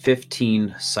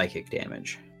 15 psychic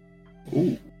damage.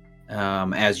 Ooh.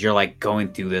 As you're like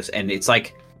going through this, and it's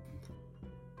like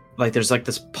there's like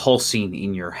this pulsing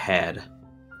in your head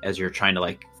as you're trying to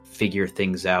like figure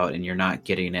things out, and you're not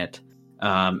getting it.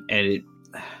 And it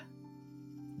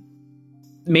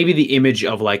maybe the image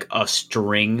of like a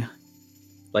string,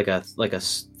 like a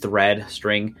thread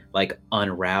string, like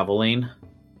unraveling.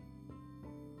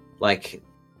 Like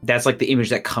that's like the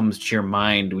image that comes to your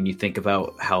mind when you think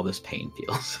about how this pain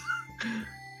feels.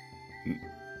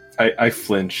 I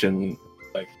flinch and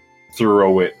like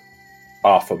throw it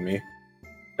off of me.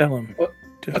 Tell him.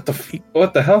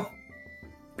 What the hell?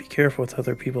 Be careful with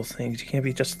other people's things. You can't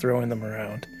be just throwing them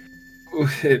around.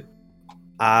 It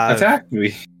attacked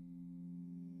me.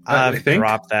 I I've think.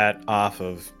 dropped that off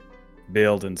of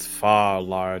buildings far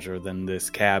larger than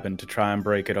this cabin to try and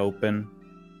break it open.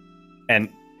 And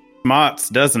smarts,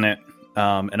 doesn't it?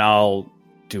 And I'll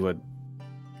do a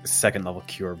 2nd level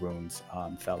cure wounds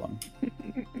on Felum.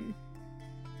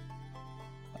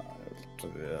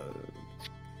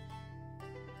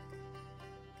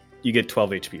 You get 12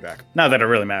 HP back. Not that it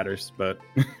really matters, but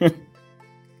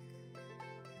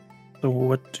So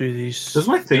what do these? Does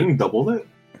my thing double it?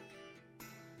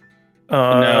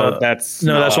 no, that's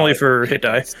only for hit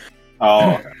die.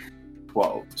 Oh, okay.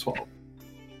 12.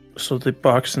 So the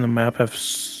box and the map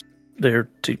they're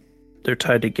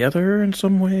tied together in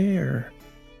some way, or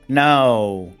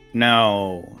No.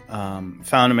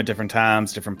 Found them at different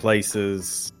times, different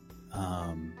places.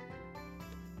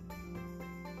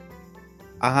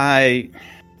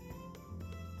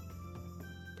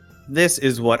 This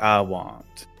is what I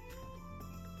want.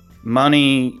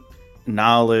 Money,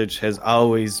 knowledge has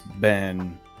always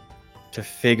been to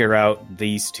figure out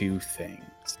these two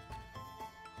things.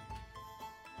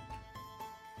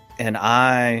 And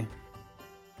I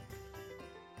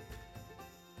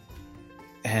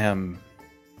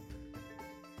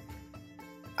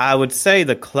would say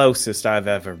the closest I've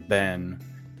ever been,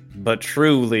 but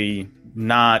truly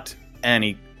not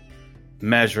any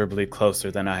measurably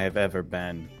closer than I have ever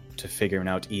been to figuring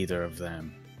out either of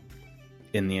them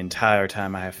in the entire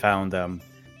time I have found them.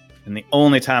 And the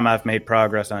only time I've made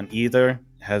progress on either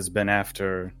has been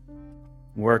after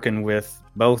working with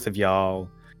both of y'all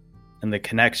and the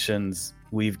connections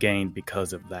we've gained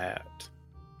because of that.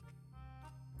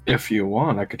 If you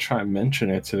want, I could try and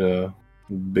mention it to the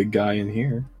big guy in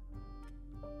here.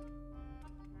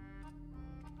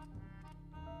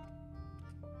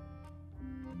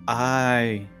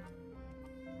 I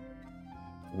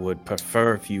would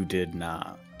prefer if you did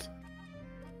not.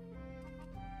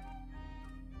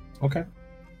 Okay.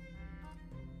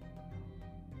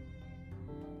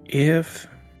 if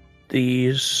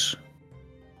these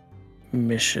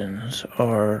missions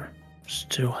are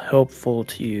still helpful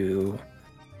to you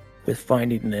with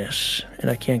finding this,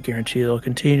 and I can't guarantee they'll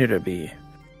continue to be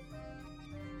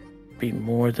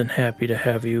more than happy to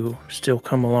have you still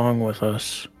come along with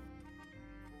us.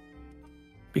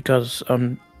 Because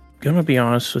I'm gonna be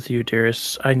honest with you,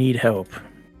 Darius, I need help.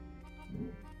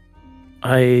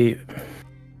 I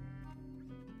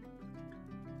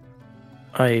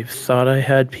thought I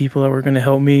had people that were going to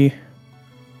help me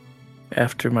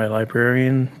after my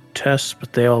librarian tests,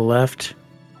 but they all left.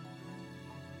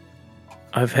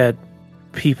 I've had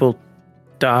people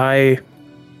die.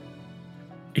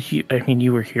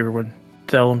 You were here when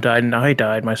Thelum died and I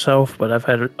died myself, but I've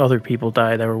had other people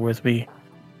die that were with me.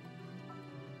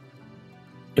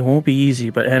 It won't be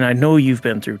easy, and I know you've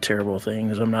been through terrible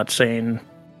things. I'm not saying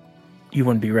you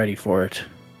wouldn't be ready for it.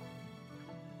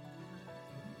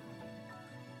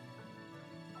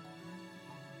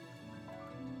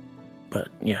 But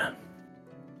yeah,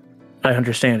 I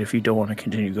understand if you don't want to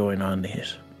continue going on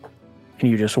these,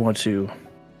 and you just want to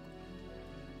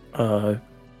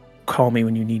call me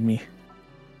when you need me.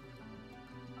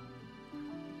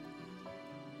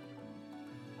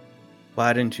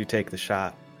 Why didn't you take the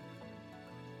shot?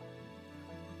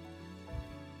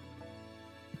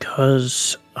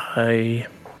 Because I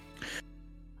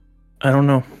don't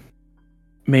know.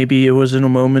 Maybe it was in a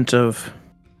moment of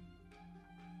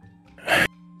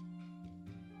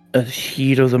a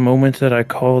heat of the moment that I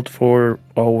called for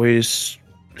always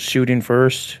shooting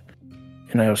first,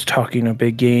 and I was talking a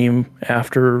big game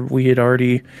after we had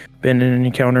already been in an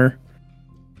encounter.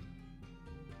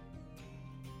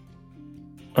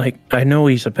 Like, I know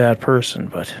he's a bad person,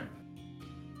 but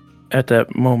at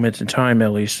that moment in time,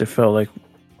 at least, it felt like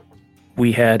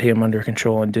we had him under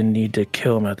control and didn't need to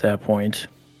kill him at that point.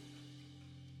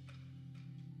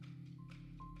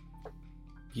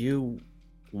 You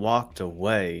walked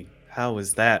away. How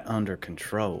is that under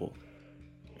control?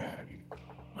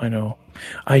 I know.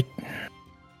 I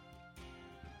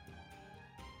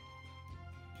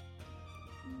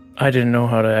didn't know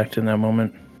how to act in that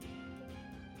moment.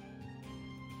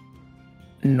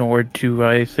 Nor do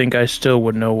I think I still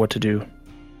would know what to do.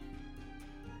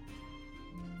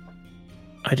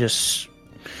 I just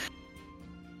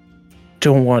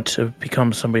don't want to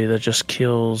become somebody that just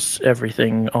kills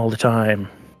everything all the time.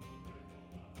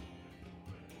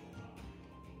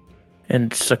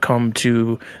 And succumb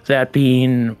to that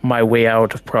being my way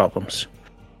out of problems.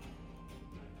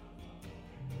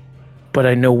 But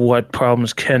I know what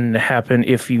problems can happen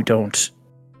if you don't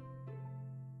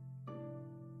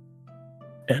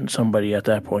end somebody at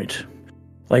that point.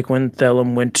 Like when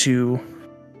Thelum went to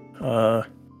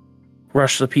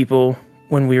rush the people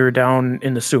when we were down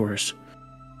in the sewers.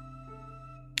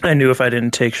 I knew if I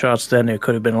didn't take shots then, it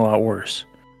could have been a lot worse.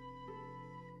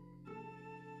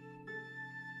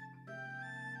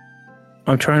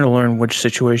 I'm trying to learn which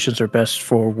situations are best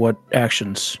for what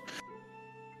actions.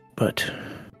 But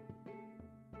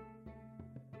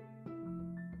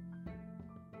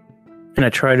and I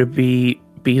try to be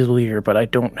the leader, but I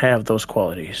don't have those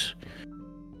qualities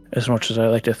as much as I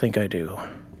like to think I do.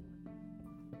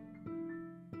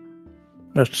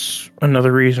 That's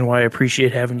another reason why I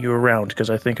appreciate having you around, because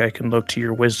I think I can look to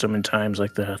your wisdom in times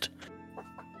like that.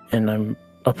 And I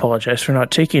apologize for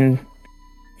not taking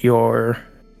your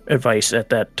advice at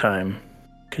that time,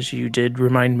 because you did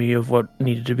remind me of what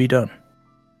needed to be done.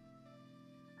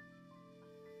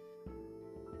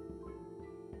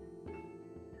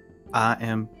 I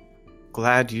am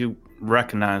glad you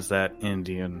recognize that,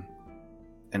 Indian.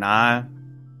 And I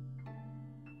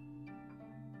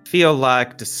feel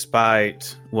like,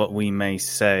 despite what we may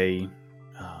say,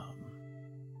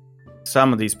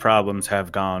 some of these problems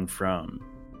have gone from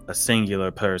a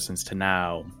singular person's to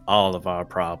now all of our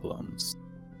problems.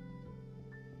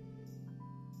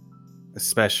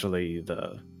 Especially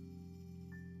the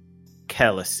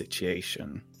Kellis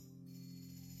situation.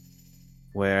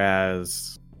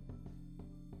 Whereas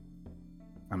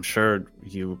I'm sure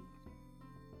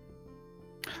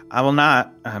I'm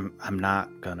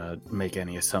not gonna make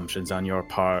any assumptions on your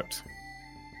part.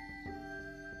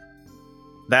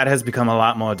 That has become a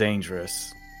lot more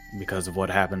dangerous because of what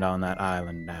happened on that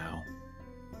island now.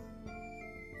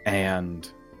 And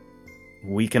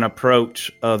we can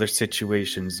approach other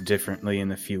situations differently in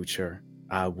the future.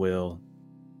 I will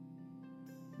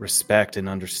respect and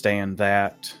understand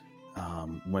that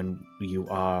when you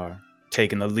are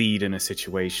taking the lead in a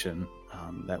situation,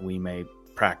 that we may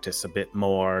practice a bit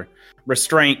more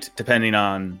restraint depending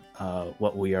on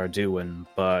what we are doing.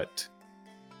 But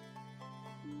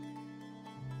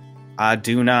I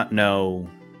do not know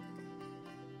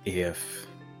if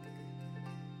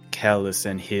Kellis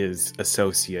and his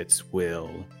associates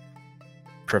will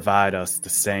provide us the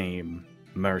same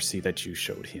mercy that you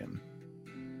showed him.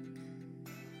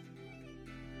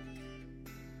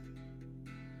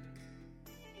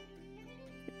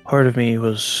 Part of me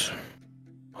was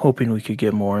hoping we could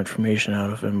get more information out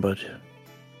of him, but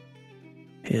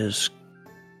his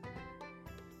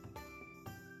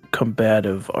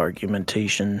combative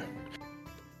argumentation,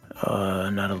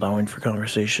 not allowing for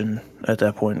conversation at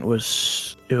that point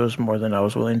was more than I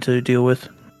was willing to deal with.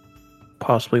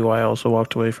 Possibly why I also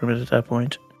walked away from it at that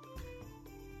point.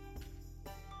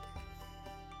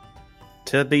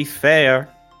 To be fair,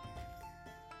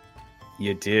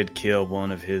 you did kill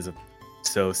one of his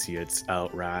associates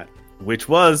outright, which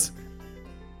was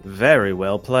very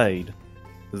well played.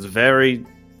 It was a very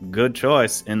good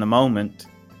choice in the moment.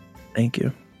 Thank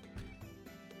you.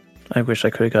 I wish I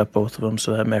could have got both of them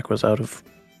so that mech was out of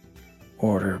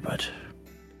order, but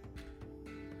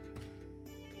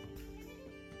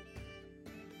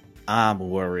I'm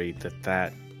worried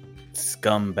that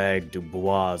scumbag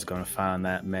Dubois is going to find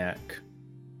that mech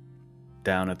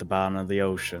down at the bottom of the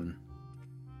ocean.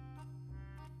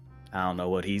 I don't know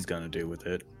what he's going to do with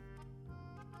it.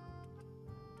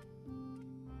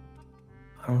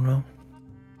 I don't know.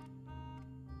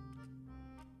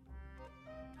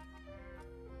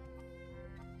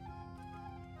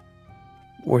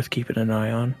 Worth keeping an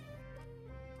eye on.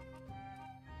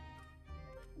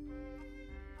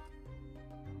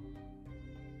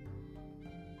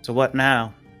 So what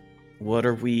now? What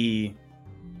are we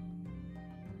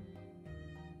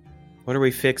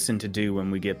fixing to do when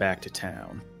we get back to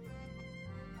town?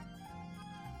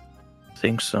 I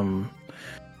think some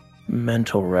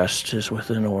mental rest is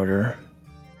within order.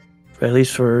 At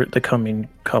least for the coming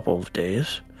couple of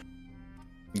days.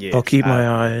 Yes, I'll keep my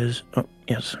eyes... Oh,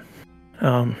 yes.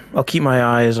 I'll keep my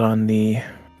eyes on the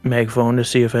magphone to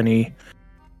see if any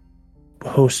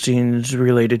postings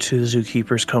related to the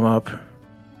zookeepers come up.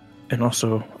 And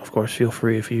also, of course, feel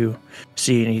free if you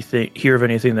see anything, hear of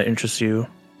anything that interests you,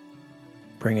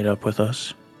 bring it up with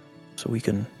us so we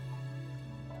can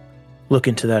look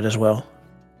into that as well.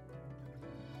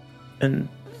 And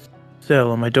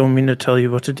Thelem, I don't mean to tell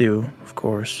you what to do, of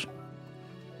course.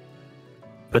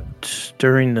 But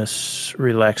during this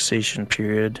relaxation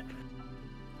period,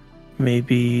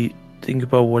 maybe think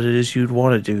about what it is you'd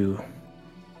want to do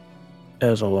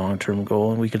as a long-term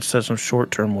goal, and we could set some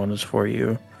short-term ones for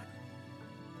you.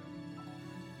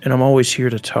 And I'm always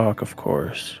here to talk, of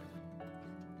course,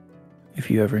 if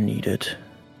you ever need it.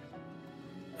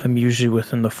 I'm usually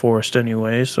within the forest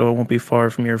anyway, so it won't be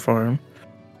far from your farm.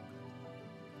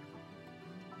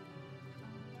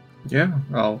 Yeah,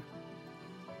 I'll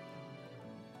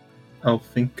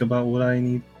think about what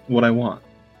I want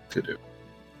to do.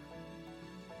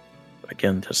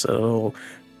 Again, just a little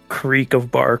creak of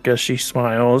bark as she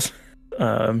smiles.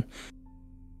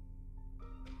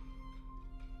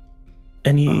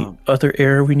 Any other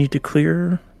air we need to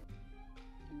clear?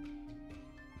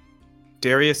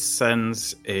 Darius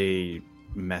sends a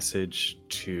message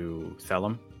to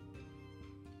Thelem.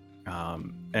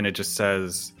 And it just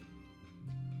says,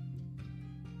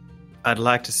 I'd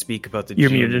like to speak about the You're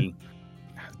genie. muted.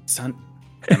 Son,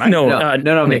 No,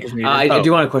 Nick Nick. is muted. I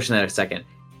do want to question that a second.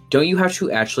 Don't you have to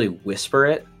actually whisper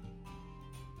it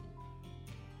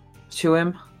to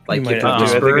him? Like, You you might have to have to. I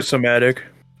whisper? think it's somatic.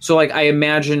 So, like, I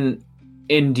imagine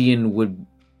Indian would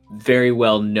very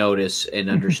well notice and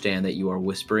understand that you are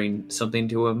whispering something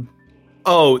to him.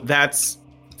 Oh, that's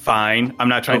fine. I'm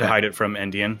not trying to Okay. hide it from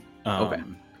Indian. Okay.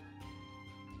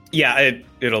 Yeah,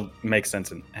 it'll make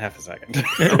sense in half a second.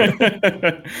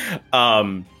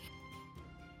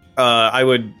 I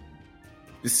would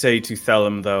say to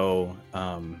Thelem, though,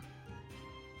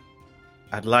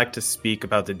 I'd like to speak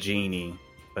about the genie,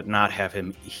 but not have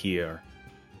him here.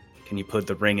 Can you put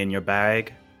the ring in your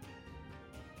bag?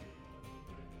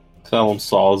 Thelem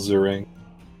saws the ring.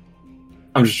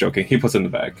 I'm just joking. He puts it in the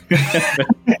bag.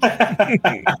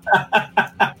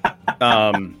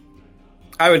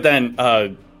 I would then,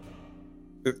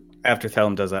 after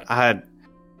Thelem does that,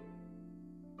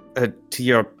 to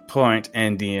your point,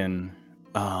 Indian,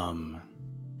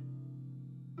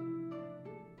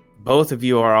 both of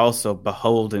you are also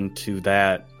beholden to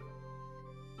that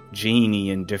genie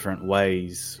in different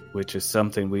ways, which is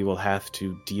something we will have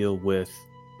to deal with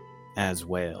as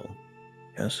well.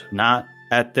 Yes. Not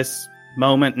at this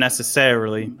moment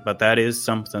necessarily, but that is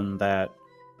something that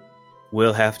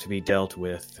will have to be dealt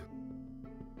with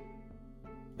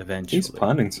eventually. He's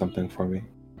planning something for me.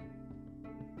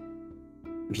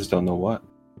 I just don't know what.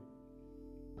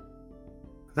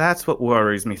 That's what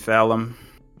worries me, Thelem.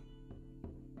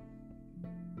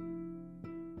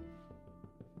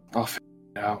 I'll figure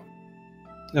it out.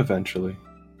 Eventually.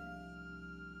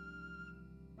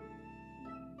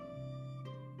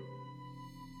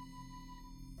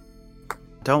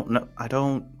 I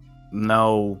don't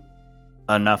know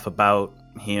enough about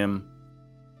him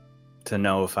to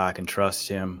know if I can trust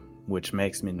him, which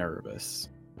makes me nervous.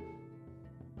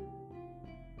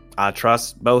 I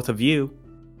trust both of you,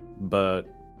 but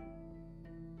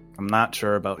I'm not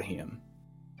sure about him.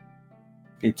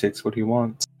 He takes what he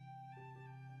wants.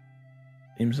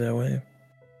 Seems that way.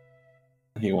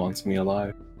 He wants me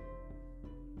alive.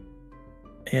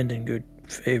 And in good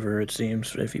favor, it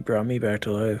seems, if he brought me back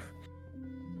to life.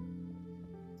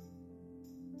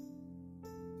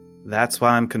 That's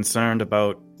why I'm concerned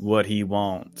about what he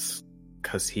wants,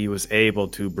 because he was able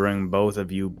to bring both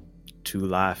of you to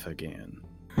life again.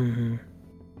 Mm-hmm.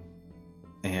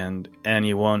 And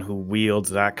anyone who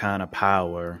wields that kind of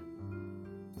power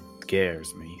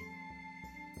scares me.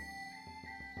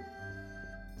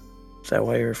 that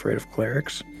why you're afraid of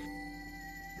clerics?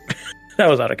 That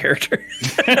was out of character.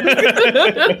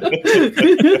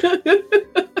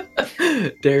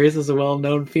 Darius is a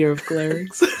well-known fear of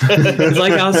clerics. It's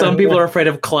like how some people are afraid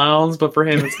of clowns, but for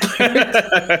him, it's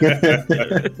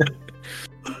clerics.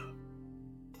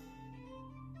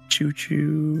 Choo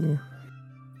choo.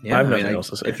 Yeah, I have nothing else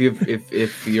to say.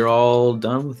 If you're all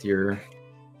done with your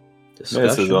discussion,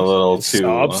 This is a little too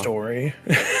Sob story.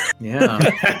 yeah.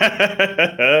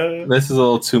 This is a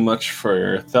little too much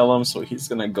for Thelum, so he's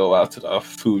gonna go out to the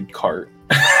food cart.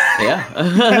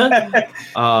 Yeah.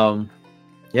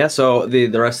 Yeah, so the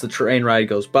rest of the train ride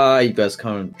goes by. You guys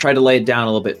kind of try to lay it down a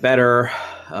little bit better,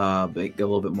 get a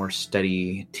little bit more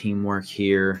steady teamwork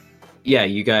here. Yeah,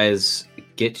 you guys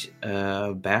get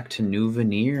back to New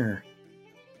Veneer.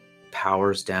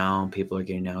 Power's down, people are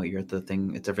getting out. You're at the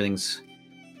thing. Everything's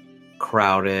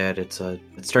crowded. It's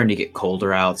starting to get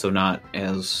colder out, so not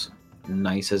as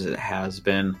nice as it has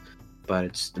been, but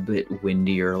it's a bit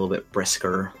windier, a little bit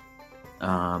brisker.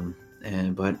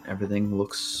 But everything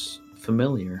looks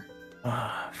familiar.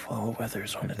 Fall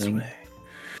weather's on its way.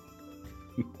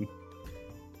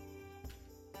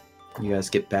 You guys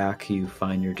get back, you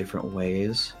find your different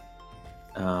ways.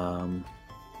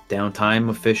 Downtime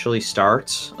officially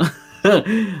starts.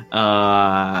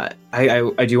 I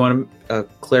do want a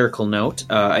clerical note.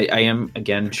 I am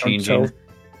again changing.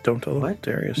 Don't tell what?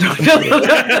 Darius.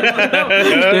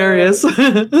 Darius.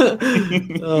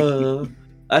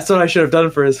 That's what I should have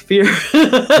done for his fear.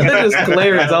 Just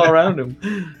clerics all around him,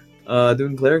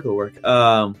 doing clerical work.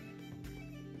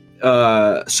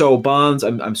 So bonds,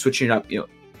 I'm switching it up.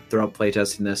 Throughout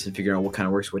playtesting this and figuring out what kind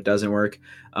of works, what doesn't work.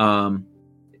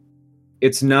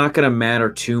 It's not going to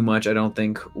matter too much, I don't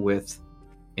think, with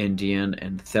Indian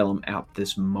and Thelum at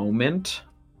this moment,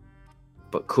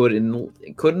 but could in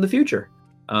the future.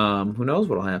 Who knows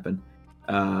what'll happen?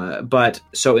 But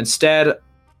so instead,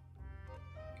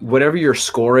 whatever your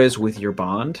score is with your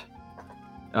bond,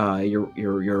 your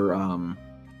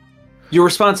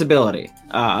responsibility,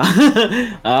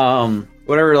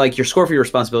 whatever, like your score for your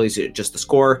responsibilities, just the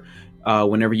score.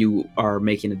 Whenever you are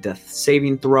making a death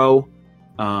saving throw,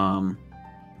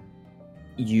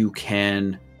 you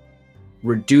can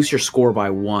reduce your score by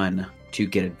 1 to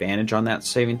get advantage on that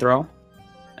saving throw.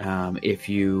 If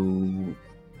you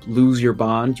lose your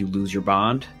bond, you lose your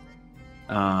bond.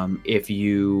 If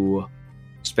you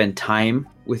spend time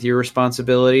with your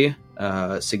responsibility,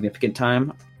 significant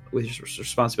time with your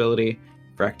responsibility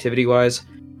for activity-wise,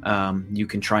 you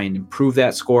can try and improve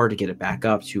that score to get it back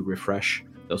up to refresh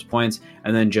those points.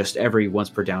 And then just every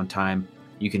once per downtime,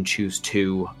 you can choose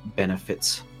 2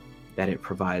 benefits that it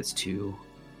provides to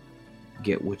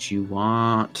get what you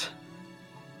want.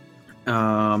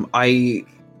 We'll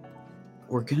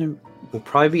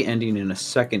probably be ending in a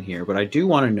second here, but I do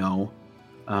want to know,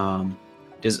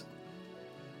 does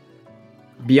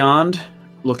beyond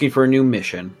looking for a new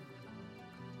mission,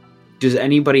 does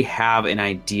anybody have an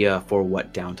idea for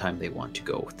what downtime they want to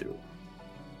go through?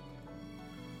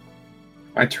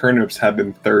 My turnips have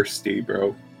been thirsty,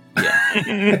 bro. Yeah.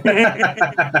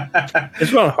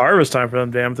 It's about harvest time for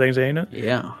them damn things, ain't it?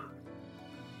 Yeah.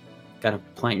 Gotta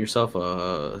plant yourself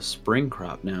a spring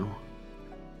crop now.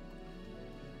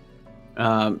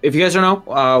 If you guys don't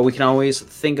know, we can always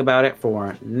think about it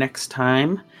for next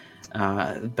time.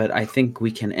 But I think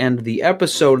we can end the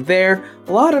episode there.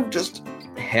 A lot of just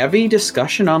heavy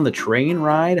discussion on the train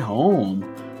ride home.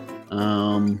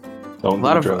 A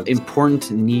lot of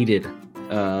important, needed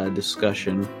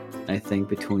discussion, I think,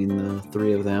 between the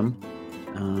 3 of them.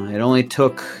 It only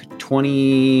took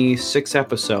 26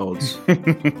 episodes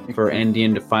for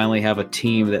Indian to finally have a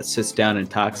team that sits down and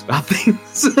talks about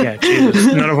things. Yeah, Jesus.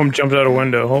 None of them jumped out a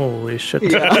window. Holy shit.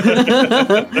 Yeah.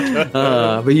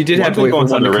 But you did have to wait for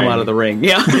one to come out of the ring.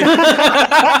 Yeah.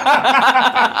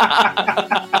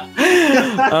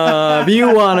 If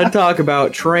you want to talk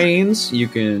about trains, you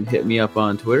can hit me up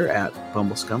on Twitter at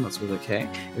BumbleScum. That's with a K.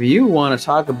 If you want to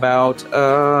talk about,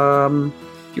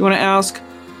 if you want to ask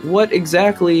what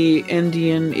exactly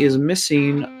Indian is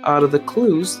missing out of the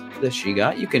clues that she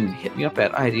got, you can hit me up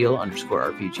at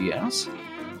ideal_RPGS.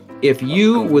 If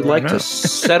you would like to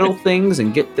settle things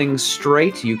and get things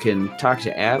straight, you can talk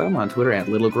to Adam on Twitter at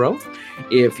LittleGrowth.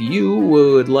 If you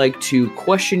would like to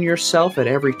question yourself at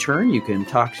every turn, you can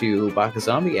talk to Baka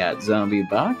Zombie at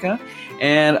ZombieBaka.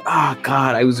 And, oh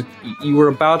god, you were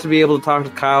about to be able to talk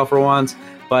to Kyle for once,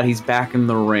 but he's back in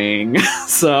the ring.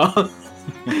 So,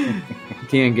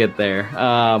 can't get there.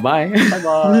 Bye.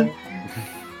 Bye-bye.